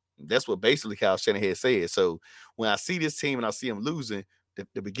 That's what basically Kyle Shanahan said. So when I see this team and I see them losing,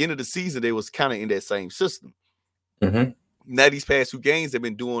 the beginning of the season, they was kind of in that same system. Mm-hmm. Now these past 2 games, they've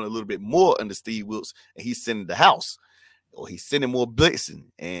been doing a little bit more under Steve Wilks, and he's sending the house. Or he's sending more blitzing,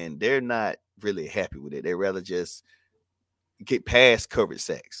 and they're not really happy with it. They rather just get past coverage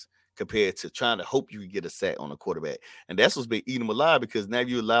sacks compared to trying to hope you can get a sack on a quarterback. And that's what's been eating them alive, because now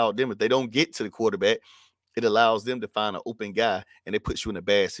you allow them, if they don't get to the quarterback, it allows them to find an open guy, and it puts you in a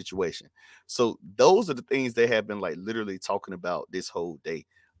bad situation. So those are the things they have been like literally talking about this whole day.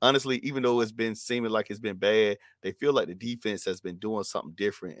 Honestly, even though it's been seeming like it's been bad, they feel like the defense has been doing something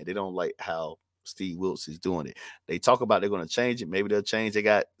different, and they don't like how Steve Wilks is doing it. They talk about they're going to change it. Maybe they'll change. They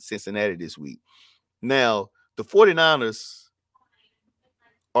got Cincinnati this week. Now, the 49ers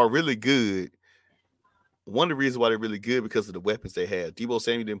are really good. One of the reasons why they're really good because of the weapons they have. Deebo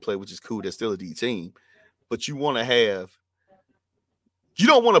Samuel didn't play, which is cool. They're still a D team. But you don't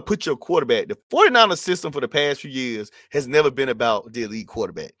want to put your quarterback. The 49ers system for the past few years has never been about the elite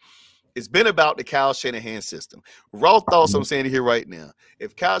quarterback. It's been about the Kyle Shanahan system. Raw thoughts, I'm saying it here right now.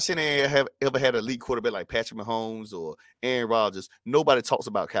 If Kyle Shanahan have ever had an elite quarterback like Patrick Mahomes or Aaron Rodgers, nobody talks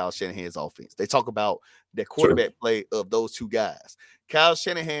about Kyle Shanahan's offense. They talk about the quarterback play of those 2 guys. Kyle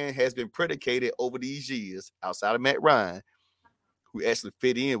Shanahan has been predicated over these years, outside of Matt Ryan, who actually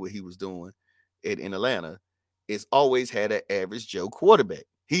fit in what he was doing in Atlanta, is always had an average Joe quarterback.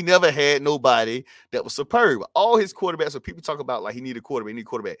 He never had nobody that was superb. All his quarterbacks, when people talk about like he need a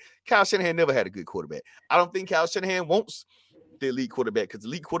quarterback, Kyle Shanahan never had a good quarterback. I don't think Kyle Shanahan wants the elite quarterback, because the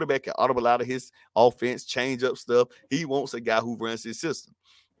elite quarterback can audible out of his offense, change up stuff. He wants a guy who runs his system.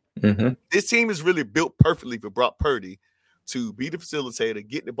 Mm-hmm. This team is really built perfectly for Brock Purdy to be the facilitator,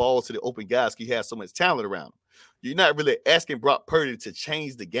 get the ball to the open guys, because he has so much talent around him. You're not really asking Brock Purdy to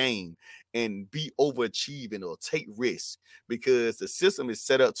change the game and be overachieving or take risks, because the system is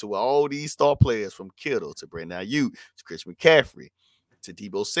set up to all these star players, from Kittle to Brandon Ayuk to Chris McCaffrey to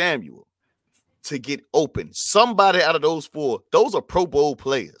Deebo Samuel, to get open. Somebody out of those 4, those are Pro Bowl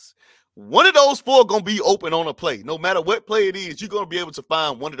players. One of those 4 going to be open on a play. No matter what play it is, you're going to be able to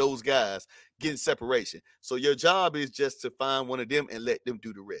find one of those guys getting separation. So your job is just to find one of them and let them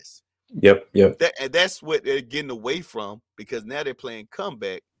do the rest. Yep. And that's what they're getting away from, because now they're playing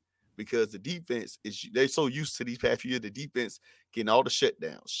comeback, because the defense they're so used to these past few years, the defense getting all the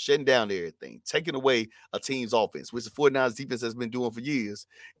shutdowns, shutting down everything, taking away a team's offense, which the 49ers defense has been doing for years.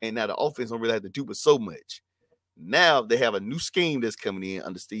 And now the offense don't really have to do but so much. Now they have a new scheme that's coming in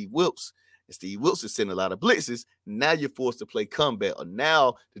under Steve Wilks. And Steve Wilks is sending a lot of blitzes. Now you're forced to play comeback, or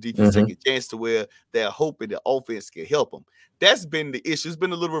now the defense taking a chance to where they're hoping the offense can help them. That's been the issue. It's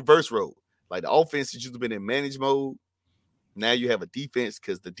been a little reverse road. Like the offense has usually been in manage mode. Now you have a defense,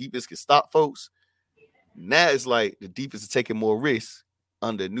 because the defense can stop folks. Now it's like the defense is taking more risks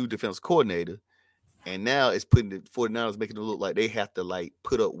under a new defense coordinator. And now it's putting the 49ers, making it look like they have to like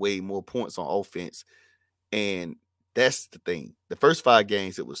put up way more points on offense. And that's the thing. The first 5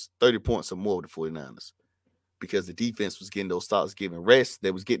 games, it was 30 points or more with the 49ers, because the defense was getting those stops, giving rest.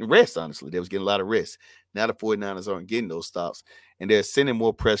 They was getting rest, honestly. They was getting a lot of rest. Now the 49ers aren't getting those stops, and they're sending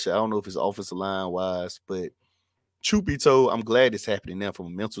more pressure. I don't know if it's offensive line-wise, but truth be told, I'm glad it's happening now from a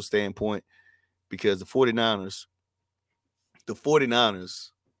mental standpoint, because the 49ers,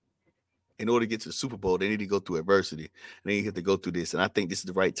 in order to get to the Super Bowl, they need to go through adversity. They need to go through this. And I think this is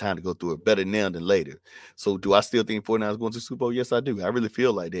the right time to go through it, better now than later. So do I still think 49ers going to the Super Bowl? Yes, I do. I really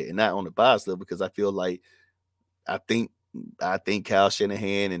feel like that. And not on the bias level, because I feel like I think Kyle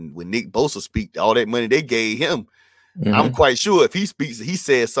Shanahan, and when Nick Bosa speak, all that money they gave him, I'm quite sure if he speaks, he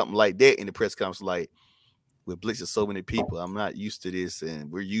says something like that in the press conference, like, we're blitzing so many people, I'm not used to this,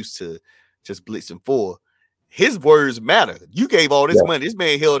 and we're used to just blitzing 4. His words matter. You gave all this money. This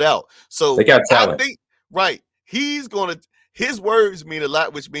man held out. So they got talent. I think, right, his words mean a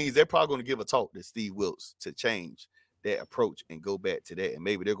lot, which means they're probably going to give a talk to Steve Wilks to change their approach and go back to that. And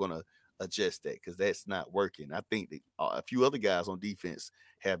maybe they're going to adjust that because that's not working. I think that a few other guys on defense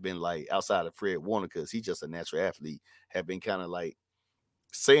have been like outside of Fred Warner because he's just a natural athlete. Have been kind of like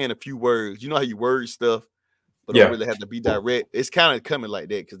saying a few words. You know how you word stuff, but don't really have to be direct. It's kind of coming like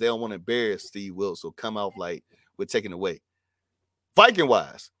that because they don't want to embarrass Steve Wilks, so come off like we're taking away. Viking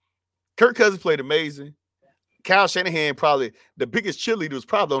wise, Kirk Cousins played amazing. Kyle Shanahan probably the biggest cheerleader was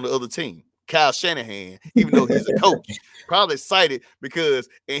probably on the other team. Kyle Shanahan, even though he's a coach, probably excited because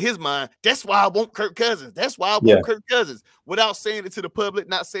in his mind, that's why I want Kirk Cousins. That's why I want Kirk Cousins. Without saying it to the public,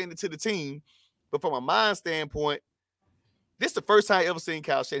 not saying it to the team. But from a mind standpoint, this is the first time I ever seen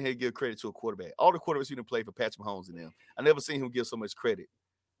Kyle Shanahan give credit to a quarterback. All the quarterbacks who didn't play for Patrick Mahomes and them, I never seen him give so much credit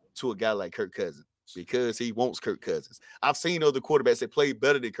to a guy like Kirk Cousins because he wants Kirk Cousins. I've seen other quarterbacks that played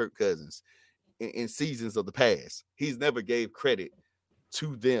better than Kirk Cousins in seasons of the past. He's never gave credit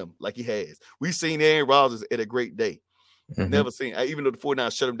to them like he has. We've seen Aaron Rodgers at a great day. Never seen, even though the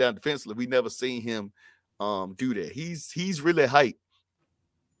 49ers shut him down defensively, we never seen him do that. He's really hype.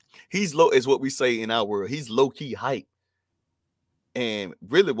 He's low, is what we say in our world. He's low-key hype and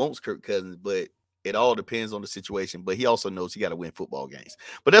really wants Kirk Cousins, but it all depends on the situation. But he also knows he got to win football games.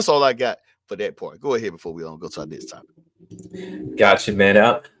 But that's all I got for that part. Go ahead before we go to our next topic. Gotcha,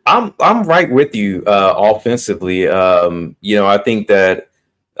 man. I'm right with you offensively. I think that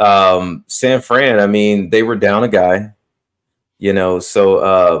San Fran, I mean, they were down a guy,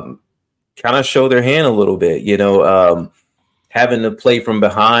 so kind of show their hand a little bit, having to play from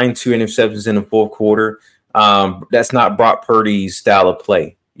behind, 2 interceptions in the fourth quarter. That's not Brock Purdy's style of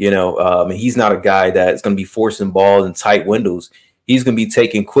play. He's not a guy that's going to be forcing balls in tight windows. He's going to be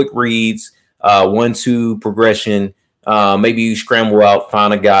taking quick reads, 1-2 progression. Maybe you scramble out,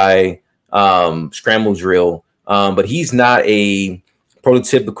 find a guy, scramble drill. But he's not a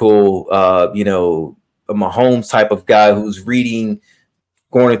prototypical, a Mahomes type of guy who's reading,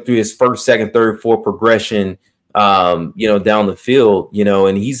 going through his first, second, third, fourth progression, down the field,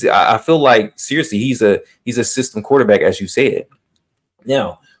 and I feel like seriously, he's a system quarterback, as you said.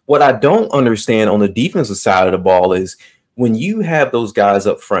 Now, what I don't understand on the defensive side of the ball is when you have those guys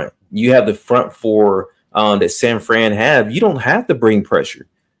up front, you have the front four that San Fran have, you don't have to bring pressure.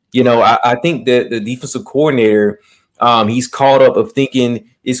 I think that the defensive coordinator, he's caught up of thinking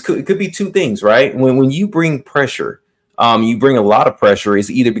it could be two things, right? When you bring pressure, you bring a lot of pressure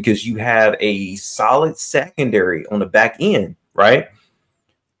is either because you have a solid secondary on the back end, right?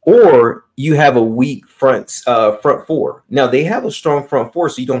 Or you have a weak front four. Now they have a strong front four,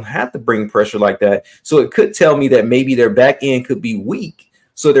 so you don't have to bring pressure like that. So it could tell me that maybe their back end could be weak.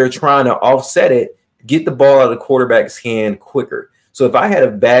 So they're trying to offset it, get the ball out of the quarterback's hand quicker. So if I had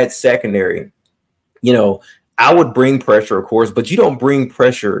a bad secondary, I would bring pressure, of course, but you don't bring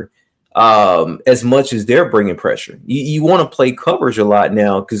pressure as much as they're bringing pressure. You want to play coverage a lot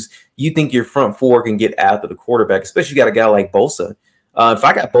now because you think your front four can get after the quarterback, especially you got a guy like Bosa. If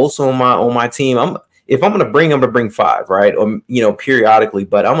I got Bosa on my team, if I'm going to bring 5, right? Or, periodically,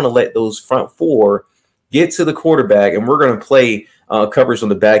 but I'm going to let those front four get to the quarterback and we're going to play coverage on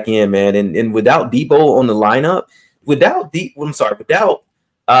the back end, man. And without Debo on the lineup, without Debo in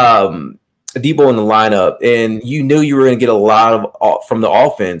the lineup, and you knew you were going to get a lot of from the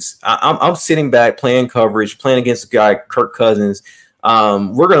offense. I'm sitting back playing coverage, playing against a guy, Kirk Cousins.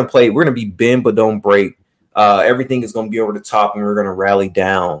 We're going to be bend but don't break. Everything is going to be over the top, and we're going to rally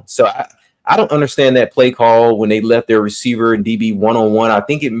down. So I don't understand that play call when they left their receiver and DB one-on-one. I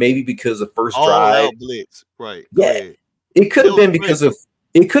think it may be because of first drive. Blitz. Right. Yeah, it could have been because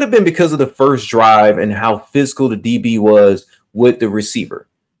of the first drive and how physical the DB was with the receiver.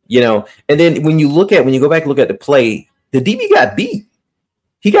 And then when you go back and look at the play, the DB got beat.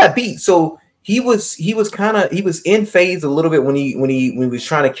 He got beat. So he was in phase a little bit when he was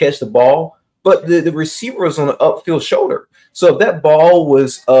trying to catch the ball, but the receiver was on the upfield shoulder. So if that ball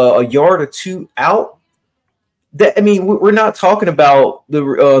was a yard or two out, we're not talking about the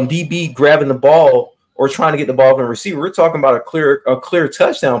DB grabbing the ball or trying to get the ball from the receiver. We're talking about a clear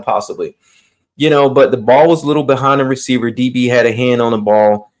touchdown possibly. But the ball was a little behind the receiver. DB had a hand on the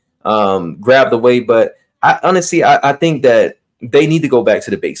ball. Grabbed away, but I think that they need to go back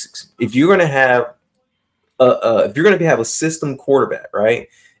to the basics. If you're going to have a system quarterback, right,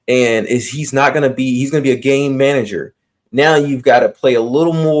 and he's going to be a game manager. Now you've got to play a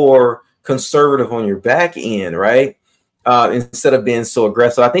little more conservative on your back end, right? Instead of being so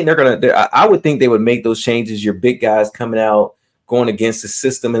aggressive. I think I would think they would make those changes. Your big guys coming out, going against the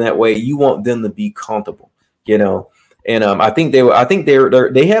system in that way. You want them to be comfortable, And I think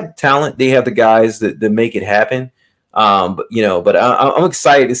they have talent. They have the guys that make it happen. But I'm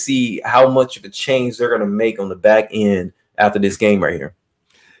excited to see how much of a change they're going to make on the back end after this game right here.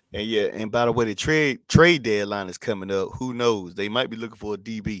 And yeah, and by the way, the trade deadline is coming up. Who knows? They might be looking for a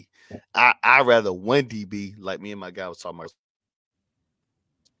DB. I rather one DB, like me and my guy was talking about.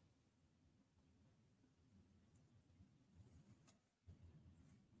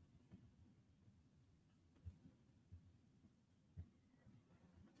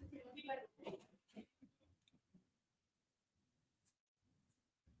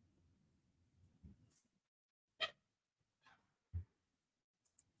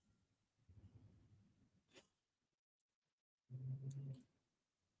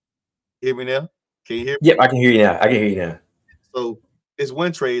 Hear me now? Can you hear me? Yep, I can hear you now. So it's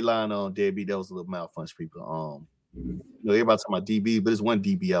one trade line on Deadbeat that was a little malfunction, people. Everybody talking about DB, but it's one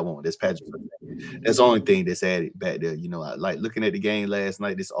DB I want. That's Patrick. That's the only thing that's added back there. I like looking at the game last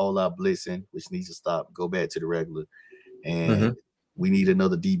night. This all-out blitzing, which needs to stop. Go back to the regular, and we need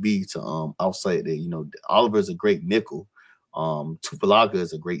another DB to offset that. Oliver's a great nickel. Tupalaga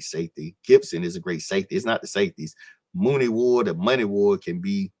is a great safety. Gibson is a great safety. It's not the safeties. Mooney Ward, the Money Ward can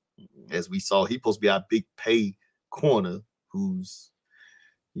be, as we saw, he's supposed to be our big pay corner who's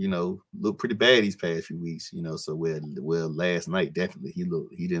looked pretty bad these past few weeks, so well last night definitely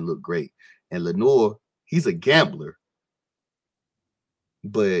he didn't look great. And Lenore, he's a gambler,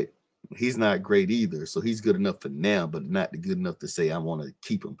 but he's not great either. So he's good enough for now, but not good enough to say I want to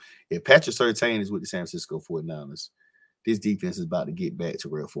keep him. If Patrick Surtain is with the San Francisco 49ers, this defense is about to get back to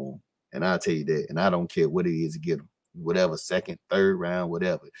real form. And I'll tell you that. And I don't care what it is to get him. Whatever, second, third round,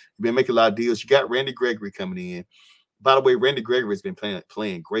 whatever. You've been making a lot of deals. You got Randy Gregory coming in. By the way, Randy Gregory has been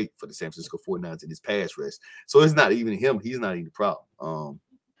playing great for the San Francisco 49ers in his pass rush. So it's not even him. He's not even the problem.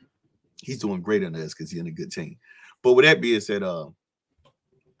 He's doing great on us because he's in a good team. But with that being said,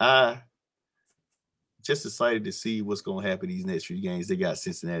 I just excited to see what's going to happen these next few games. They got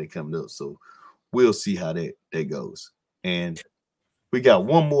Cincinnati coming up. So we'll see how that goes. And we got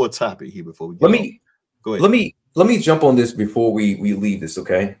one more topic here before we go ahead. Let me jump on this before we leave this,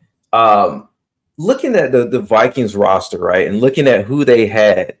 okay? Looking at the Vikings roster, right, and looking at who they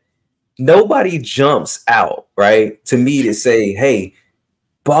had, nobody jumps out, right, to me to say, hey,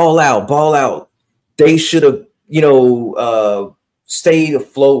 ball out. They should have, stayed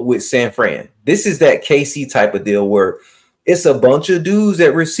afloat with San Fran. This is that KC type of deal where it's a bunch of dudes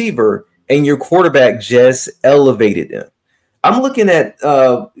at receiver and your quarterback just elevated them. I'm looking at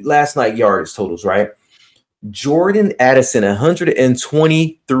last night yardage totals, right? Jordan Addison,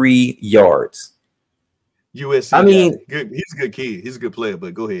 123 yards. USC. I mean, good. He's a good kid. He's a good player.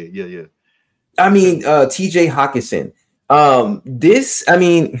 But go ahead. Yeah. I mean, T.J. Hawkinson.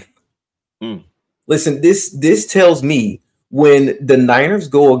 Listen. This tells me when the Niners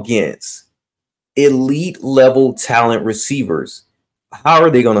go against elite level talent receivers, how are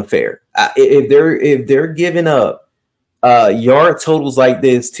they going to fare? If they're giving up yard totals like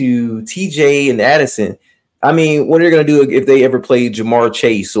this to T.J. and Addison, I mean, what are they going to do if they ever play Jamar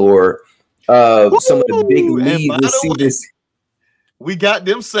Chase or some of the big league receivers? We got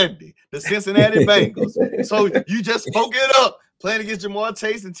them Sunday, the Cincinnati Bengals. So you just spoke it up, playing against Jamar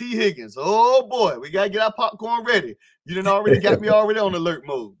Chase and T. Higgins. Oh boy, we gotta get our popcorn ready. You done already got me already on alert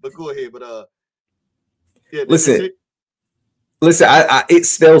mode. But go ahead. But listen, it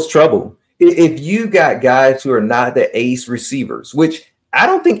spells trouble. If you got guys who are not the ace receivers, which I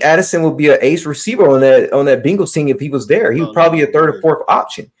don't think Addison would be an ace receiver on that Bengals team if he was there. He would probably be a third or fourth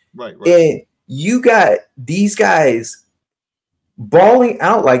option. Right. And you got these guys balling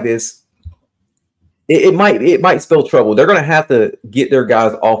out like this. It might spell trouble. They're going to have to get their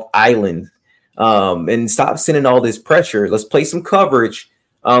guys off island and stop sending all this pressure. Let's play some coverage.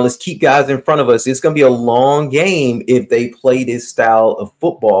 Let's keep guys in front of us. It's going to be a long game if they play this style of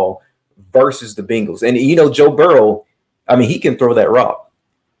football versus the Bengals. And, Joe Burrow, I mean, he can throw that rock.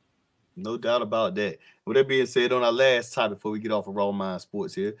 No doubt about that. With that being said, on our last topic before we get off of Raw Mind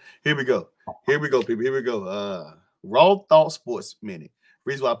Sports here we go, people. Here we go. Raw Thought Sports Minute.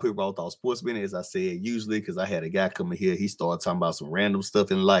 Reason why I put Raw Thought Sports Minute, as I said, usually because I had a guy coming here. He started talking about some random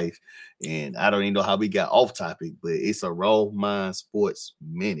stuff in life, and I don't even know how we got off topic, but it's a Raw Mind Sports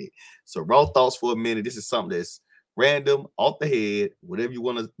Minute. So Raw Thoughts for a minute. This is something that's random, off the head, whatever you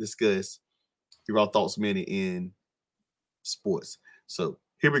want to discuss. Your Raw Thoughts Minute in sports. So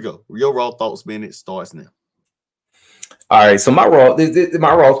here we go. Your Raw Thoughts Minute starts now. All right. So my Raw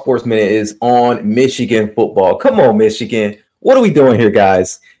Sports Minute is on Michigan football. Come on, Michigan. What are we doing here,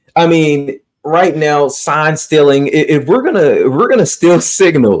 guys? I mean, right now, sign stealing. If we're gonna steal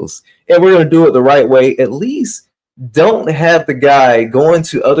signals and we're gonna do it the right way, at least don't have the guy going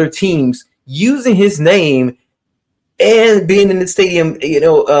to other teams using his name and being in the stadium,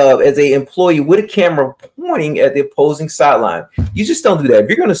 as a employee with a camera pointing at the opposing sideline. You just don't do that. If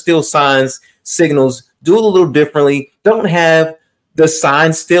you're going to steal signs, signals, do it a little differently. Don't have the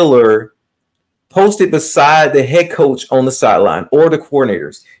sign stealer posted beside the head coach on the sideline or the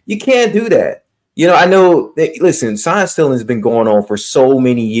coordinators. You can't do that. I know that, listen, sign stealing has been going on for so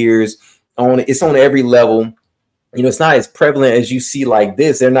many years. It's on every level. It's not as prevalent as you see like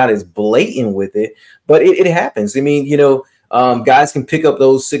this. They're not as blatant with it, but it happens. I mean, guys can pick up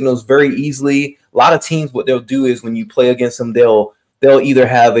those signals very easily. A lot of teams, what they'll do is when you play against them, they'll either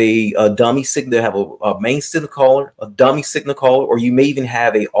have a dummy signal, they'll have a main signal caller, a dummy signal caller, or you may even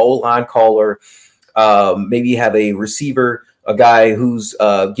have a O-line caller. Maybe you have a receiver, a guy who's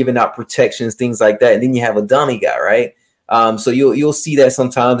giving out protections, things like that. And then you have a dummy guy, right? So you'll see that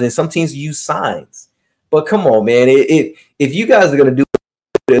sometimes, and some teams use signs. But come on, man! If you guys are gonna do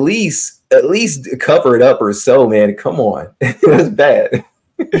it, at least cover it up or so, man. Come on, that's bad.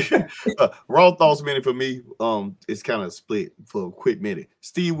 Raw thoughts minute for me. It's kind of split for a quick minute.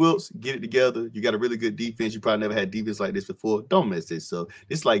 Steve Wilkes, get it together. You got a really good defense. You probably never had defense like this before. Don't mess this up.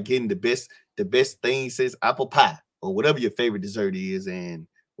 It's like getting the best thing since apple pie or whatever your favorite dessert is,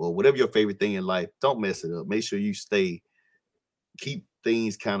 or whatever your favorite thing in life. Don't mess it up. Make sure you keep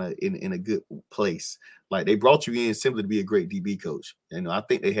things kind of in a good place. Like, they brought you in simply to be a great DB coach. I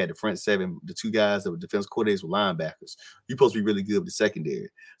think they had the front seven, the two guys that were defense coordinators were linebackers. You're supposed to be really good with the secondary.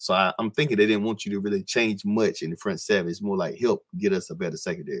 So I'm thinking they didn't want you to really change much in the front seven. It's more like help get us a better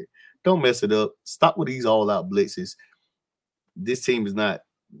secondary. Don't mess it up. Stop with these all-out blitzes. This is not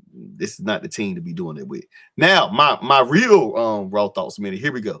the team to be doing it with. Now, my real raw thoughts minute.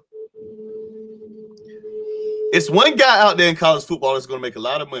 Here we go. It's one guy out there in college football that's going to make a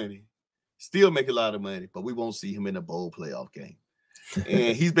lot of money, still make a lot of money, but we won't see him in a bowl playoff game.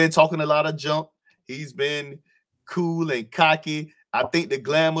 And he's been talking a lot of junk. He's been cool and cocky. I think the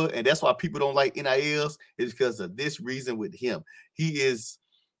glamour, and that's why people don't like NILs, is because of this reason with him. He is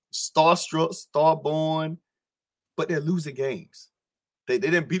starstruck, star-born, but they're losing games. They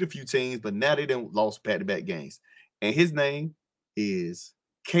didn't beat a few teams, but now they done lost back-to-back games. And his name is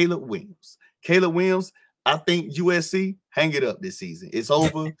Caleb Williams. Caleb Williams, I think USC, hang it up this season. It's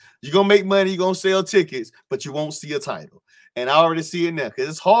over. You're going to make money. You're going to sell tickets, but you won't see a title. And I already see it now because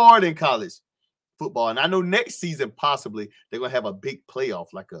it's hard in college football. And I know next season, possibly, they're going to have a big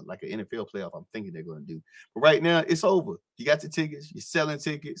playoff, like an NFL playoff. I'm thinking they're going to do. But right now, it's over. You got the tickets. You're selling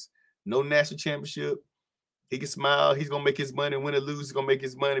tickets. No national championship. He can smile. He's going to make his money. Win or lose, he's going to make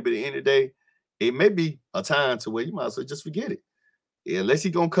his money. But at the end of the day, it may be a time to where you might as well just forget it. Yeah, unless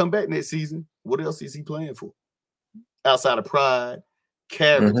he's going to come back next season, what else is he playing for? Outside of pride,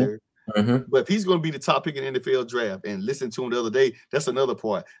 character. But if he's going to be the top pick in the NFL draft, and listen to him the other day, that's another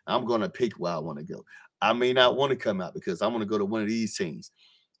part. I'm going to pick where I want to go. I may not want to come out because I want to go to one of these teams.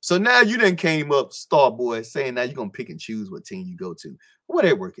 So now you done came up, star boy, saying now you're going to pick and choose what team you go to. Where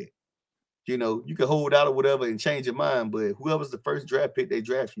they work at? You can hold out or whatever and change your mind, but whoever's the first draft pick they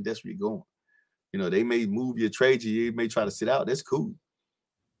draft you, that's where you're going. They may move you, trade you. You may try to sit out. That's cool.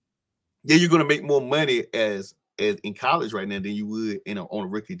 Yeah, you're going to make more money as in college right now than you would on a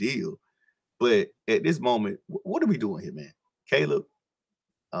rookie deal. But at this moment, what are we doing here, man? Caleb,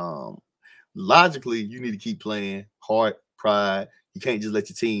 logically, you need to keep playing. Heart, pride. You can't just let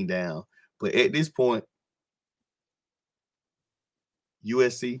your team down. But at this point,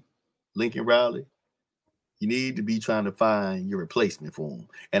 USC, Lincoln Riley, you need to be trying to find your replacement for him.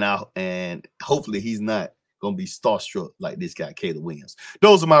 And hopefully he's not going to be starstruck like this guy, Caleb Williams.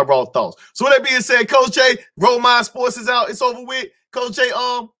 Those are my raw thoughts. So with that being said, Coach J, Roll Mind Sports is out. It's over with. Coach J,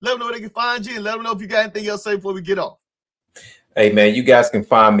 let them know where they can find you, and let them know if you got anything else to say before we get off. Hey, man, you guys can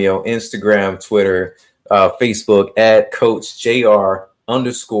find me on Instagram, Twitter, Facebook at Coach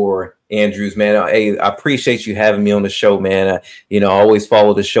JR_Andrews, man. Hey, I appreciate you having me on the show, man. I always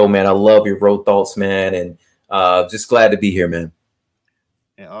follow the show, man. I love your raw thoughts, man. And just glad to be here, man.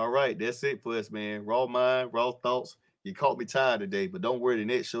 And all right, that's it for us, man. Raw mind, raw thoughts. You caught me tired today, but don't worry, the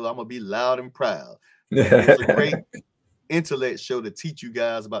next show I'm gonna be loud and proud. It's a great intellect show to teach you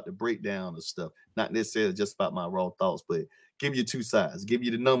guys about the breakdown of stuff, not necessarily just about my raw thoughts, but give you two sides. Give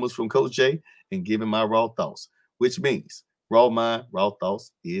you the numbers from Coach J and give him my raw thoughts, which means raw mind, raw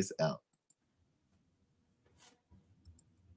thoughts is out.